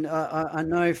 I mean, I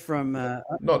know from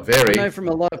not very. I know from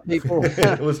a lot of people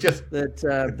it was just that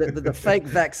the fake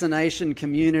vaccination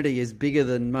community is bigger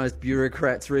than most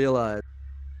bureaucrats realise.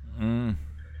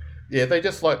 Yeah, they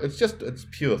just it's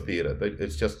pure theatre.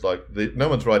 It's just like no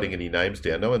one's writing any names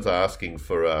down. No one's asking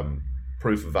for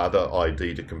proof of other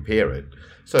ID to compare it.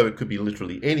 So it could be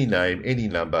literally any name, any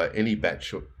number, any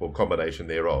batch or combination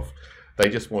thereof. They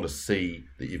just want to see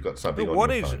that you've got something on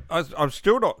your phone. I'm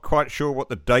still not quite sure what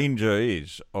the danger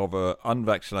is of an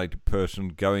unvaccinated person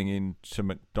going into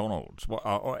McDonald's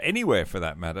or anywhere for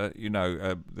that matter.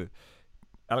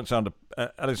 Alexander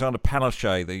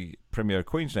Palaszczuk, the Premier of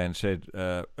Queensland, said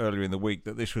earlier in the week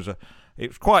that it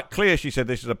was quite clear, she said,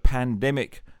 this is a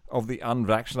pandemic of the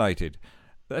unvaccinated.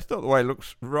 That's not the way it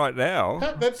looks right now.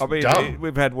 That's dumb.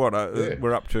 We've had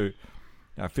we're up to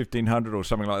 1,500 or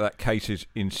something like that cases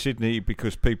in Sydney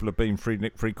because people have been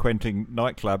frequenting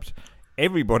nightclubs.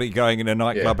 Everybody going in a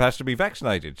nightclub has to be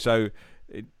vaccinated. So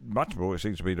much more it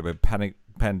seems to be a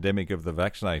pandemic of the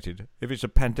vaccinated, if it's a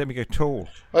pandemic at all.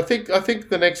 I think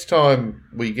the next time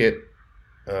we get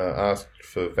asked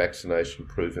for vaccination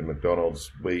proof in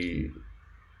McDonald's, we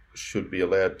should be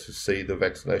allowed to see the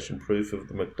vaccination proof of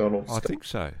the McDonald's. I think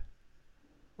so.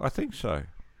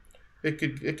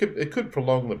 It could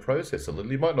prolong the process a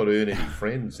little. You might not earn any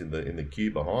friends in the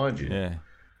queue behind you. Yeah.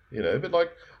 But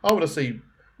like, I want to see,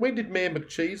 when did Mayor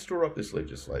McCheese draw up this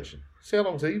legislation? So how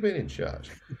long's he been in charge?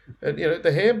 And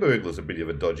the Hamburglar's a bit of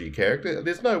a dodgy character.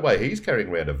 There's no way he's carrying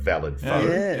around a valid phone.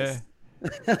 Yes.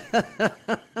 Yeah.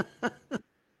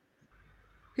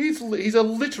 He's a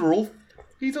literal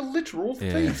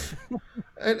thief,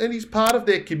 and he's part of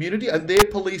their community, and they're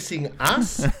policing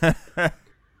us.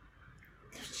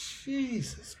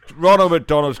 Jesus Christ. Ronald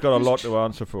McDonald's got a lot to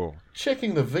answer for.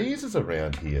 Checking the visas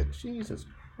around here. Jesus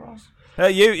Christ.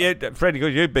 Freddie,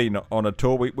 because you've been on a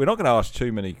tour, we're not going to ask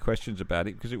too many questions about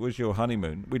it because it was your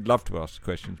honeymoon. We'd love to ask the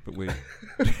questions, but we...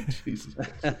 Jesus.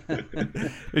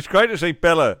 It's great to see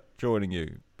Bella joining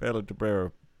you. Bella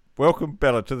Debrera. Welcome,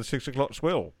 Bella, to the 6 o'clock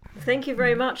swill. Thank you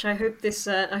very much. I hope the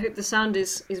sound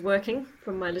is working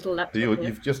from my little laptop.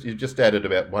 You've just added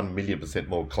about 1,000,000%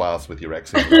 more class with your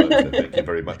accent. So thank you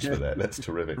very much for that. That's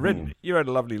terrific. You wrote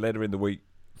a lovely letter in the week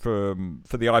for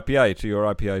the IPA to your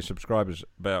IPA subscribers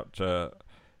about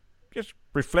just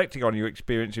reflecting on your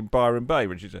experience in Byron Bay,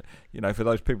 which is for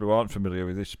those people who aren't familiar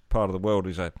with this part of the world,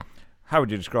 how would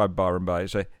you describe Byron Bay?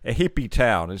 It's a hippie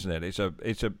town, isn't it? It's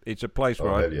a place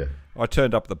where I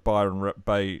turned up at the Byron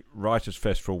Bay Writers'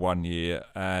 Festival one year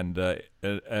and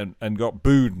got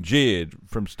booed and jeered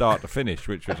from start to finish,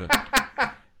 which I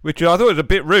thought was a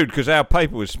bit rude because our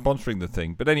paper was sponsoring the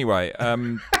thing. But anyway,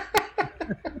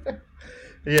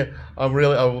 yeah,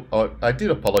 I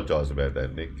did apologise about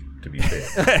that, Nick. To be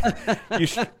fair, you're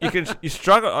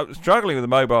struggling with a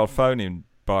mobile phone in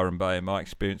Byron Bay, in my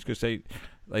experience, because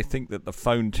they think that the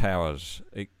phone towers,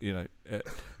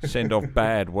 send off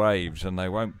bad waves, and they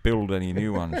won't build any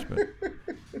new ones. But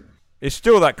it's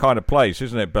still that kind of place,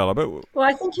 isn't it, Bella? Well,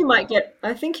 I think you might get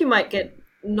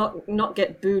not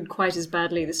get booed quite as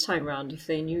badly this time round if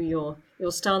they knew your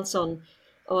stance on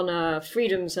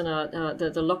freedoms and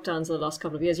the lockdowns of the last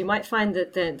couple of years. You might find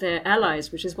that they're allies,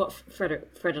 which is what Fred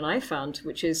and I found,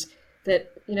 which is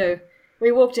that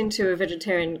we walked into a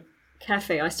vegetarian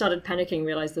cafe. I started panicking,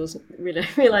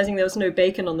 realizing there was no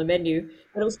bacon on the menu,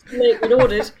 but it was too late. We'd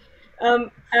ordered,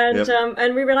 and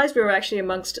we realized we were actually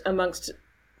amongst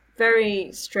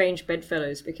very strange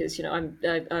bedfellows because I'm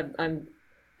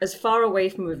as far away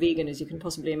from a vegan as you can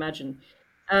possibly imagine,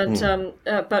 and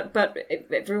but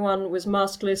everyone was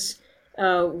maskless.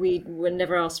 We were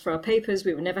never asked for our papers.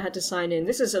 We were never had to sign in.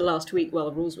 This is the last week while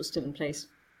the rules were still in place.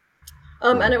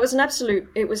 And it was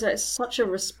such a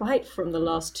respite from the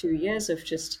last 2 years of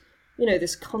just,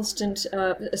 this constant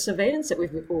surveillance that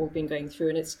we've all been going through.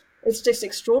 And it's just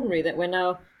extraordinary that we're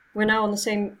now on the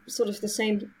same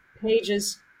page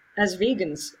as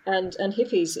vegans and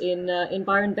hippies in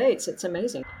Byron Bay. It's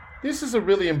amazing. This is a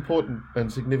really important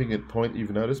and significant point you've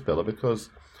noticed, Bella,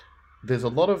 because there's a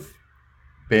lot of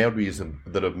boundaries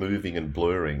that are moving and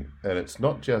blurring, and it's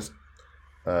not just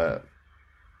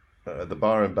the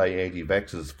Byron Bay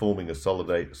anti-vaxxers forming a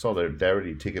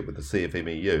solidarity ticket with the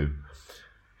CFMEU,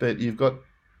 but you've got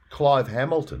Clive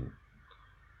Hamilton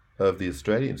of the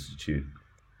Australia Institute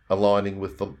aligning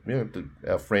with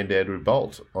our friend Andrew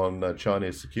Bolt on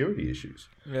Chinese security issues.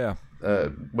 Yeah.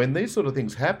 When these sort of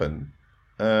things happen,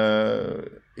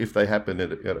 if they happen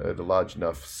at a large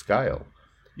enough scale,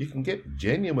 you can get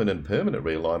genuine and permanent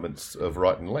realignments of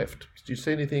right and left. Do you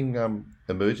see anything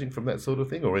emerging from that sort of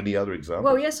thing, or any other example?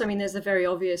 Well, yes. I mean, there's a very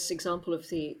obvious example of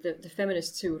the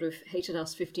feminists who would have hated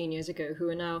us 15 years ago, who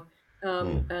are now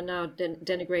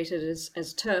denigrated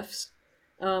as TERFs,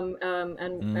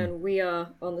 and we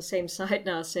are on the same side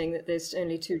now, saying that there's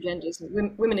only two genders.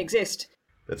 Women exist.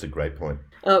 That's a great point.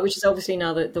 Which is obviously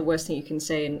now the worst thing you can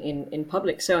say in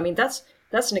public. So I mean, that's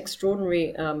an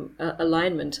extraordinary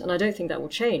alignment, and I don't think that will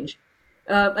change.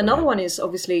 Another one is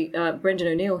obviously Brendan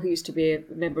O'Neill, who used to be a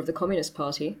member of the Communist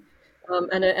Party,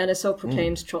 and a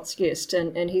self-proclaimed Trotskyist,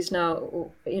 and he's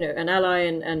now, an ally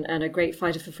and a great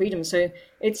fighter for freedom. So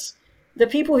it's the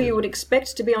people who you would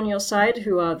expect to be on your side,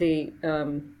 who are the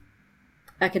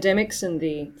academics and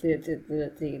the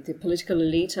political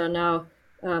elite, are now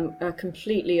are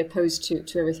completely opposed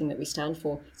to everything that we stand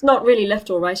for. It's not really left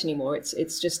or right anymore. It's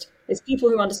people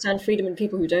who understand freedom and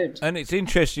people who don't. And it's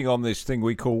interesting on this thing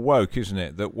we call woke, isn't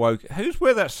it? That woke.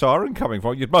 Where that siren coming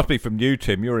from? It must be from you,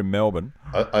 Tim. You're in Melbourne.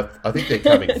 I think they're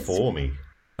coming for me.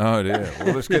 Oh dear.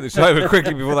 Well, let's get this over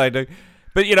quickly before they do.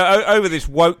 But over this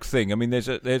woke thing, I mean,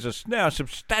 there's now a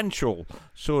substantial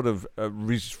sort of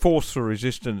force for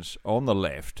resistance on the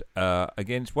left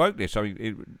against wokeness. I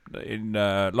mean, in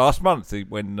last month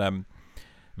when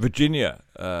Virginia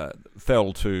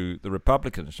fell to the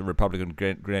Republicans, the Republican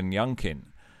Glenn Youngkin,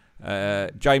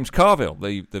 James Carville,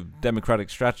 the Democratic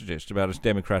strategist, about as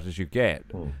Democrat as you get,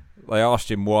 they asked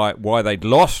him why they'd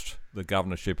lost the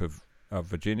governorship of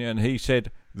Virginia, and he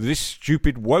said, "This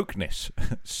stupid wokeness.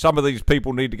 Some of these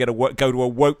people need to go to a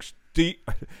woke.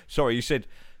 Sorry, he said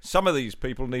some of these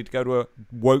people need to go to a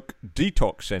woke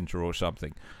detox center or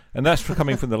something." And that's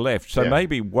coming from the left. So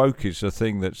maybe woke is a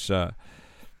thing that's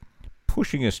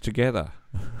pushing us together.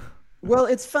 Well,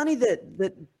 it's funny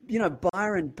that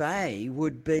Byron Bay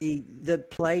would be the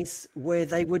place where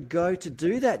they would go to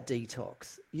do that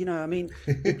detox. I mean,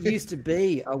 it used to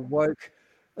be a woke.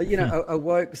 A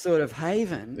woke sort of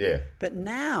haven. Yeah. But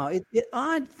now,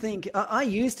 I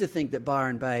used to think that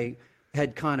Byron Bay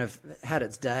had kind of had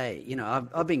its day.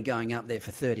 I've been going up there for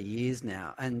 30 years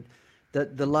now, and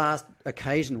the last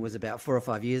occasion was about 4 or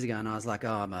 5 years ago, and I was like,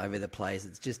 oh, I'm over the place.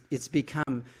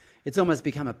 It's almost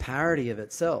become a parody of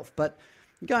itself. But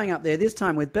going up there this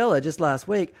time with Bella just last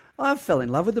week, I fell in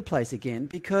love with the place again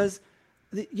because,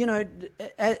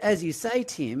 as you say,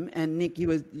 Tim and Nick,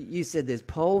 you said there's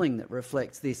polling that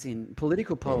reflects this, in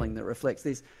political polling that reflects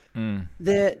this. We've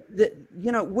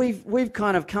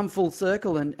kind of come full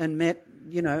circle and met,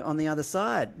 on the other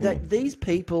side. That these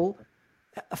people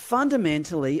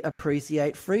fundamentally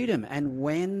appreciate freedom, and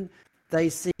when they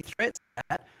see threats to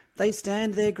that, they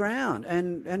stand their ground.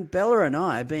 And Bella and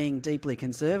I, being deeply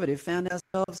conservative, found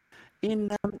ourselves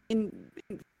in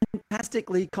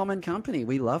fantastically common company.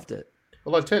 We loved it.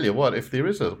 Well, I tell you what, if there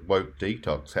is a woke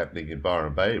detox happening in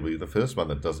Byron Bay, we're the first one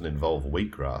that doesn't involve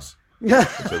wheatgrass.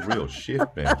 It's a real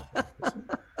shift, man.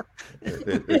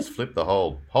 It's flipped the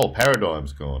whole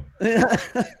paradigm's gone.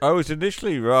 I was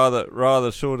initially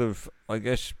rather sort of, I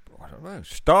guess, I don't know,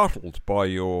 startled by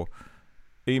your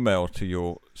email to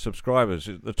your subscribers.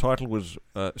 The title was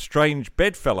 "Strange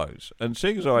Bedfellows," and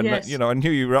seeing as I knew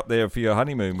you were up there for your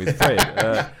honeymoon with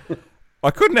Fred. I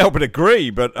couldn't help but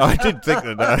agree, but I did think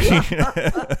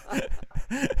that.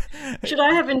 Should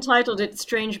I have entitled it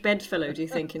 "Strange Bedfellow"? Do you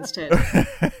think instead?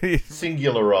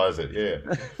 Singularize it,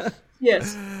 yeah.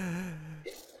 Yes,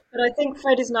 but I think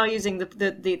Fred is now using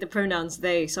the pronouns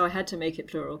 "they," so I had to make it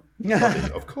plural.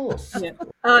 Of course. Yeah.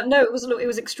 No, it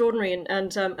was extraordinary,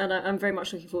 and I'm very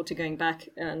much looking forward to going back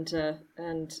and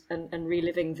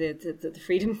reliving the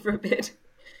freedom for a bit.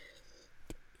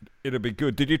 It'll be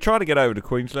good. Did you try to get over to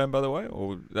Queensland, by the way,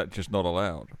 or that just not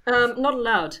allowed? Not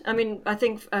allowed. I mean, I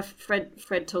think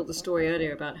Fred told the story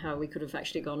earlier about how we could have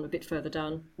actually gone a bit further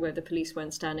down where the police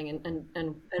weren't standing and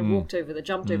jumped over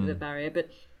the barrier.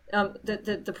 But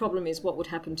the problem is what would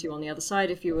happen to you on the other side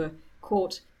if you were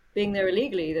caught being there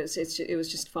illegally. It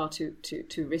was just far too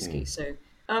risky. So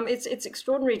it's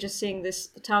extraordinary just seeing this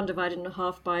town divided in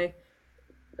half by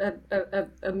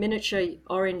a miniature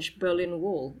orange Berlin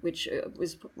Wall, which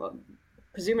was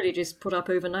presumably just put up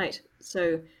overnight.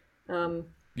 So, how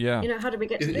did we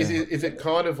get to this? Is it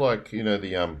kind of like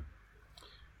the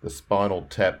Spinal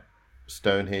Tap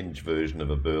Stonehenge version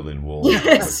of a Berlin Wall?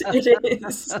 Yes, it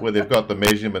is. Where they've got the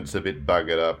measurements a bit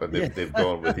buggered up, and they've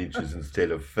gone with inches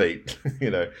instead of feet.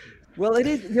 Well, it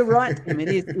is. You're right, Tim. It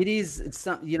is.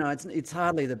 It's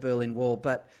hardly the Berlin Wall,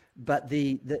 but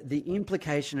the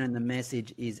implication and the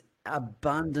message is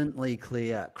abundantly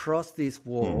clear. Cross this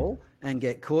wall and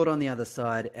get caught on the other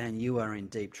side, and you are in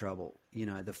deep trouble.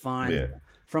 The fine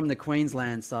from the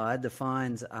Queensland side, the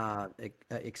fines are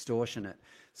extortionate.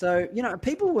 So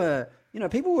people were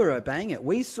obeying it.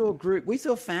 We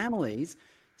saw families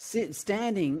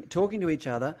standing, talking to each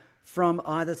other from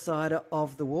either side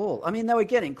of the wall. I mean, they were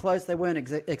getting close. They weren't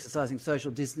exercising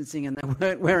social distancing, and they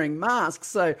weren't wearing masks.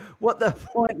 So what the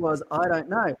point was, I don't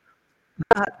know.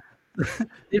 But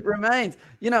it remains.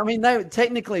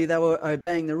 Technically they were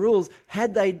obeying the rules.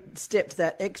 Had they stepped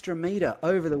that extra meter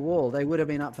over the wall, they would have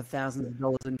been up for thousands of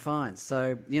dollars in fines.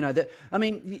 So,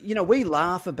 we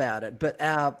laugh about it, but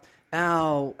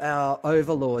our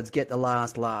overlords get the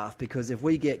last laugh, because if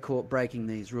we get caught breaking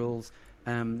these rules,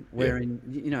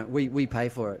 we pay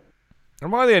for it.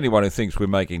 Am I the only one who thinks we're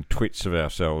making twits of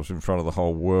ourselves in front of the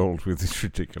whole world with this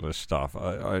ridiculous stuff?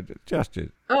 I just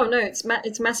did. Oh no,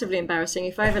 it's massively embarrassing.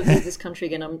 If I ever leave this country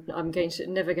again, I'm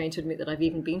never going to admit that I've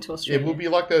even been to Australia. Yeah, we'll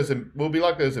be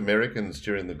like those Americans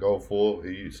during the Gulf War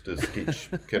who used to stitch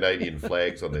Canadian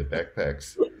flags on their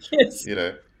backpacks. Yes. You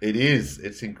know,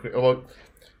 it's incredible.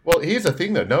 Well, here's the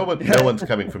thing, though. No one's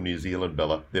coming from New Zealand,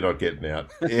 Bella. They're not getting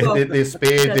out. They're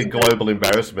spared their global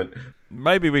embarrassment.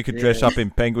 Maybe we could dress up in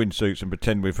penguin suits and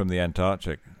pretend we're from the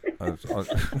Antarctic.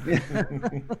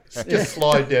 Just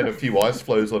slide down a few ice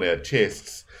floes on our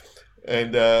chests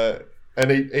and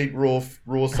eat raw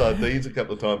sardines a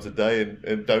couple of times a day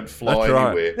and don't fly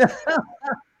anywhere.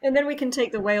 And then we can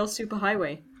take the whale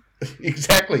superhighway.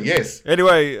 Exactly. Yes.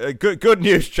 Anyway, good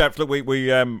news, chaps. Look, we reached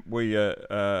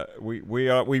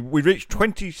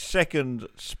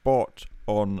 22nd spot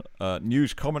on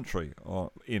news commentary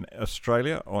in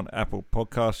Australia on Apple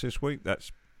Podcasts this week.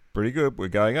 That's pretty good. We're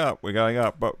going up.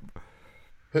 But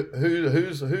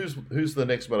who's the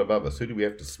next one above us? Who do we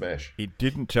have to smash? He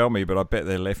didn't tell me, but I bet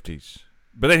they're lefties.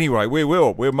 But anyway, we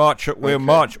will. We'll march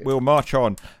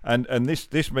on. And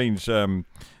this means.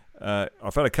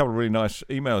 I've had a couple of really nice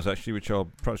emails actually, which I'll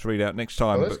perhaps read out next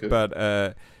time.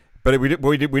 But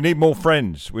we need more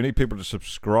friends. We need people to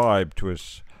subscribe to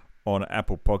us on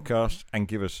Apple Podcasts and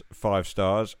give us 5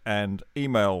 stars, and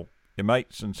email your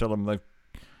mates and tell them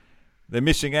they're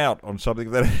missing out on something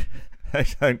that they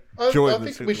don't enjoy.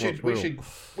 I think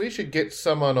we should get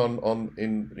someone on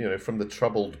from the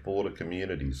troubled border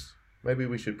communities. Maybe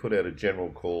we should put out a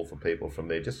general call for people from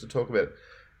there just to talk about.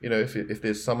 If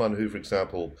there's someone who, for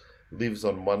example, lives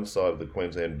on one side of the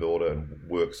Queensland border and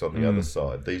works on the other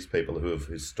side, these people who have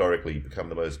historically become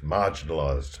the most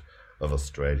marginalised of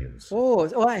Australians.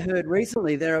 Oh, I heard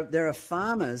recently there are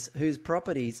farmers whose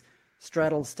properties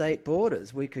straddle state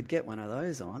borders. We could get one of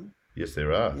those on. Yes,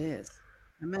 there are. Yes.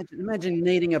 Imagine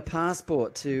needing a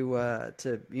passport to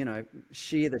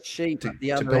shear the sheep up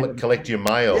the other end. Collect your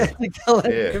mail.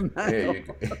 Your mail.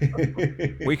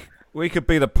 We could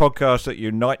be the podcast that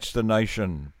unites the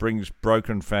nation, brings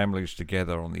broken families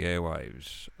together on the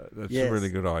airwaves. That's a really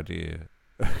good idea.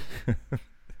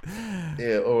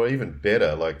 Yeah, or even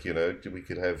better, we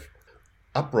could have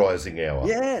Uprising Hour.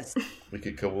 Yes. We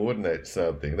could coordinate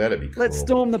something. That'd be cool. Let's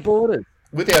storm the borders.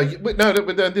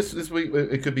 This week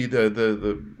it could be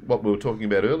the what we were talking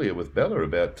about earlier with Bella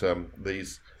about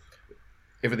these.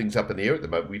 Everything's up in the air at the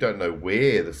moment. We don't know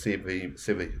where the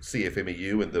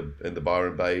CFMEU and the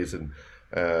Byron Bays and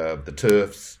the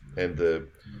TERFs and the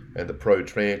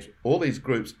pro-trans, all these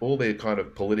groups, all their kind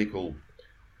of political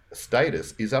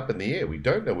status is up in the air. We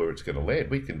don't know where it's going to land.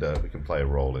 We can play a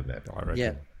role in that. I reckon.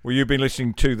 Yeah. Well, you've been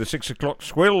listening to the 6 o'clock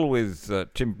Squill with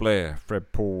Tim Blair,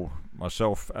 Fred Paul,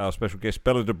 myself, our special guest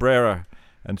Bella de Brera,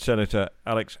 and Senator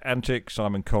Alex Antic.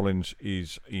 Simon Collins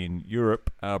is in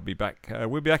Europe. I'll be back.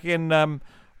 We'll be back again.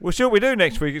 We'll see what we do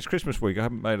next week. It's Christmas week. I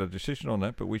haven't made a decision on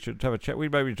that, but we should have a chat. We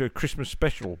maybe do a Christmas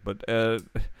special, but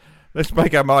let's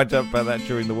make our minds up about that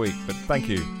during the week. But thank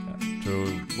you.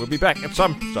 We'll be back at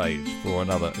some stage for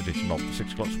another edition of the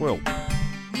 6 o'clock Squill.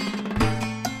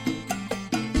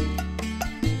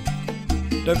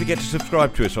 Don't forget to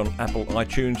subscribe to us on Apple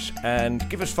iTunes and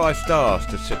give us 5 stars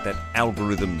to set that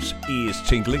algorithm's ears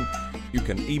tingling. You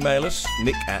can email us,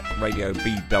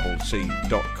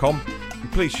 nick@radiobcc.com.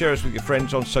 And please share us with your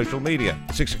friends on social media.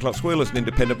 6 o'clock Squill is an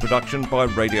independent production by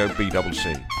Radio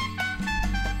BCC.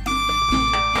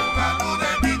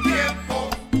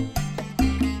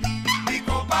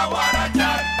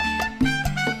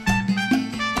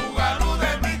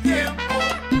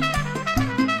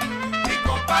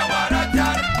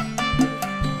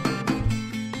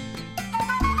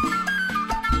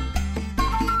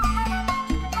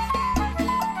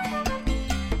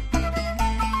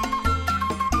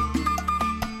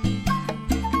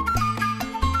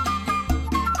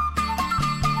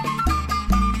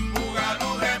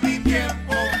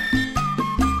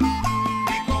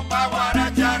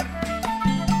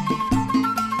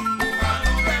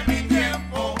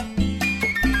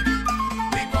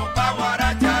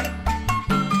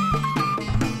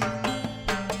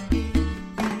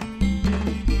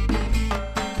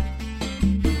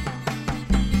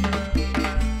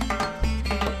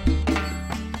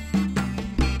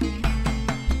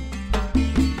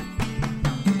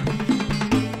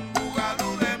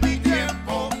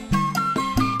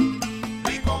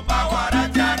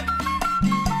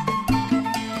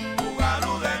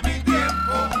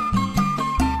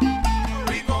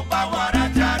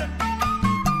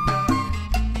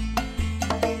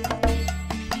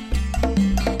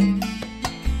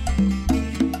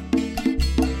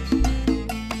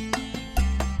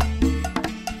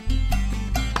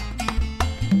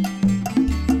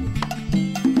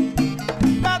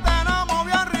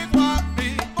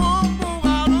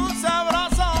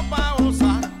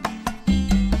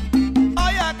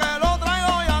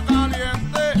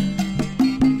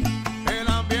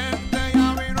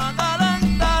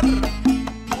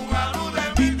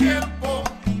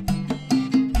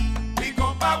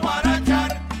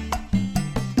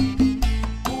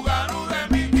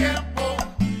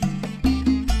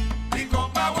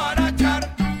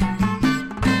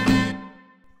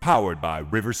 Powered by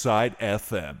Riverside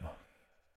FM.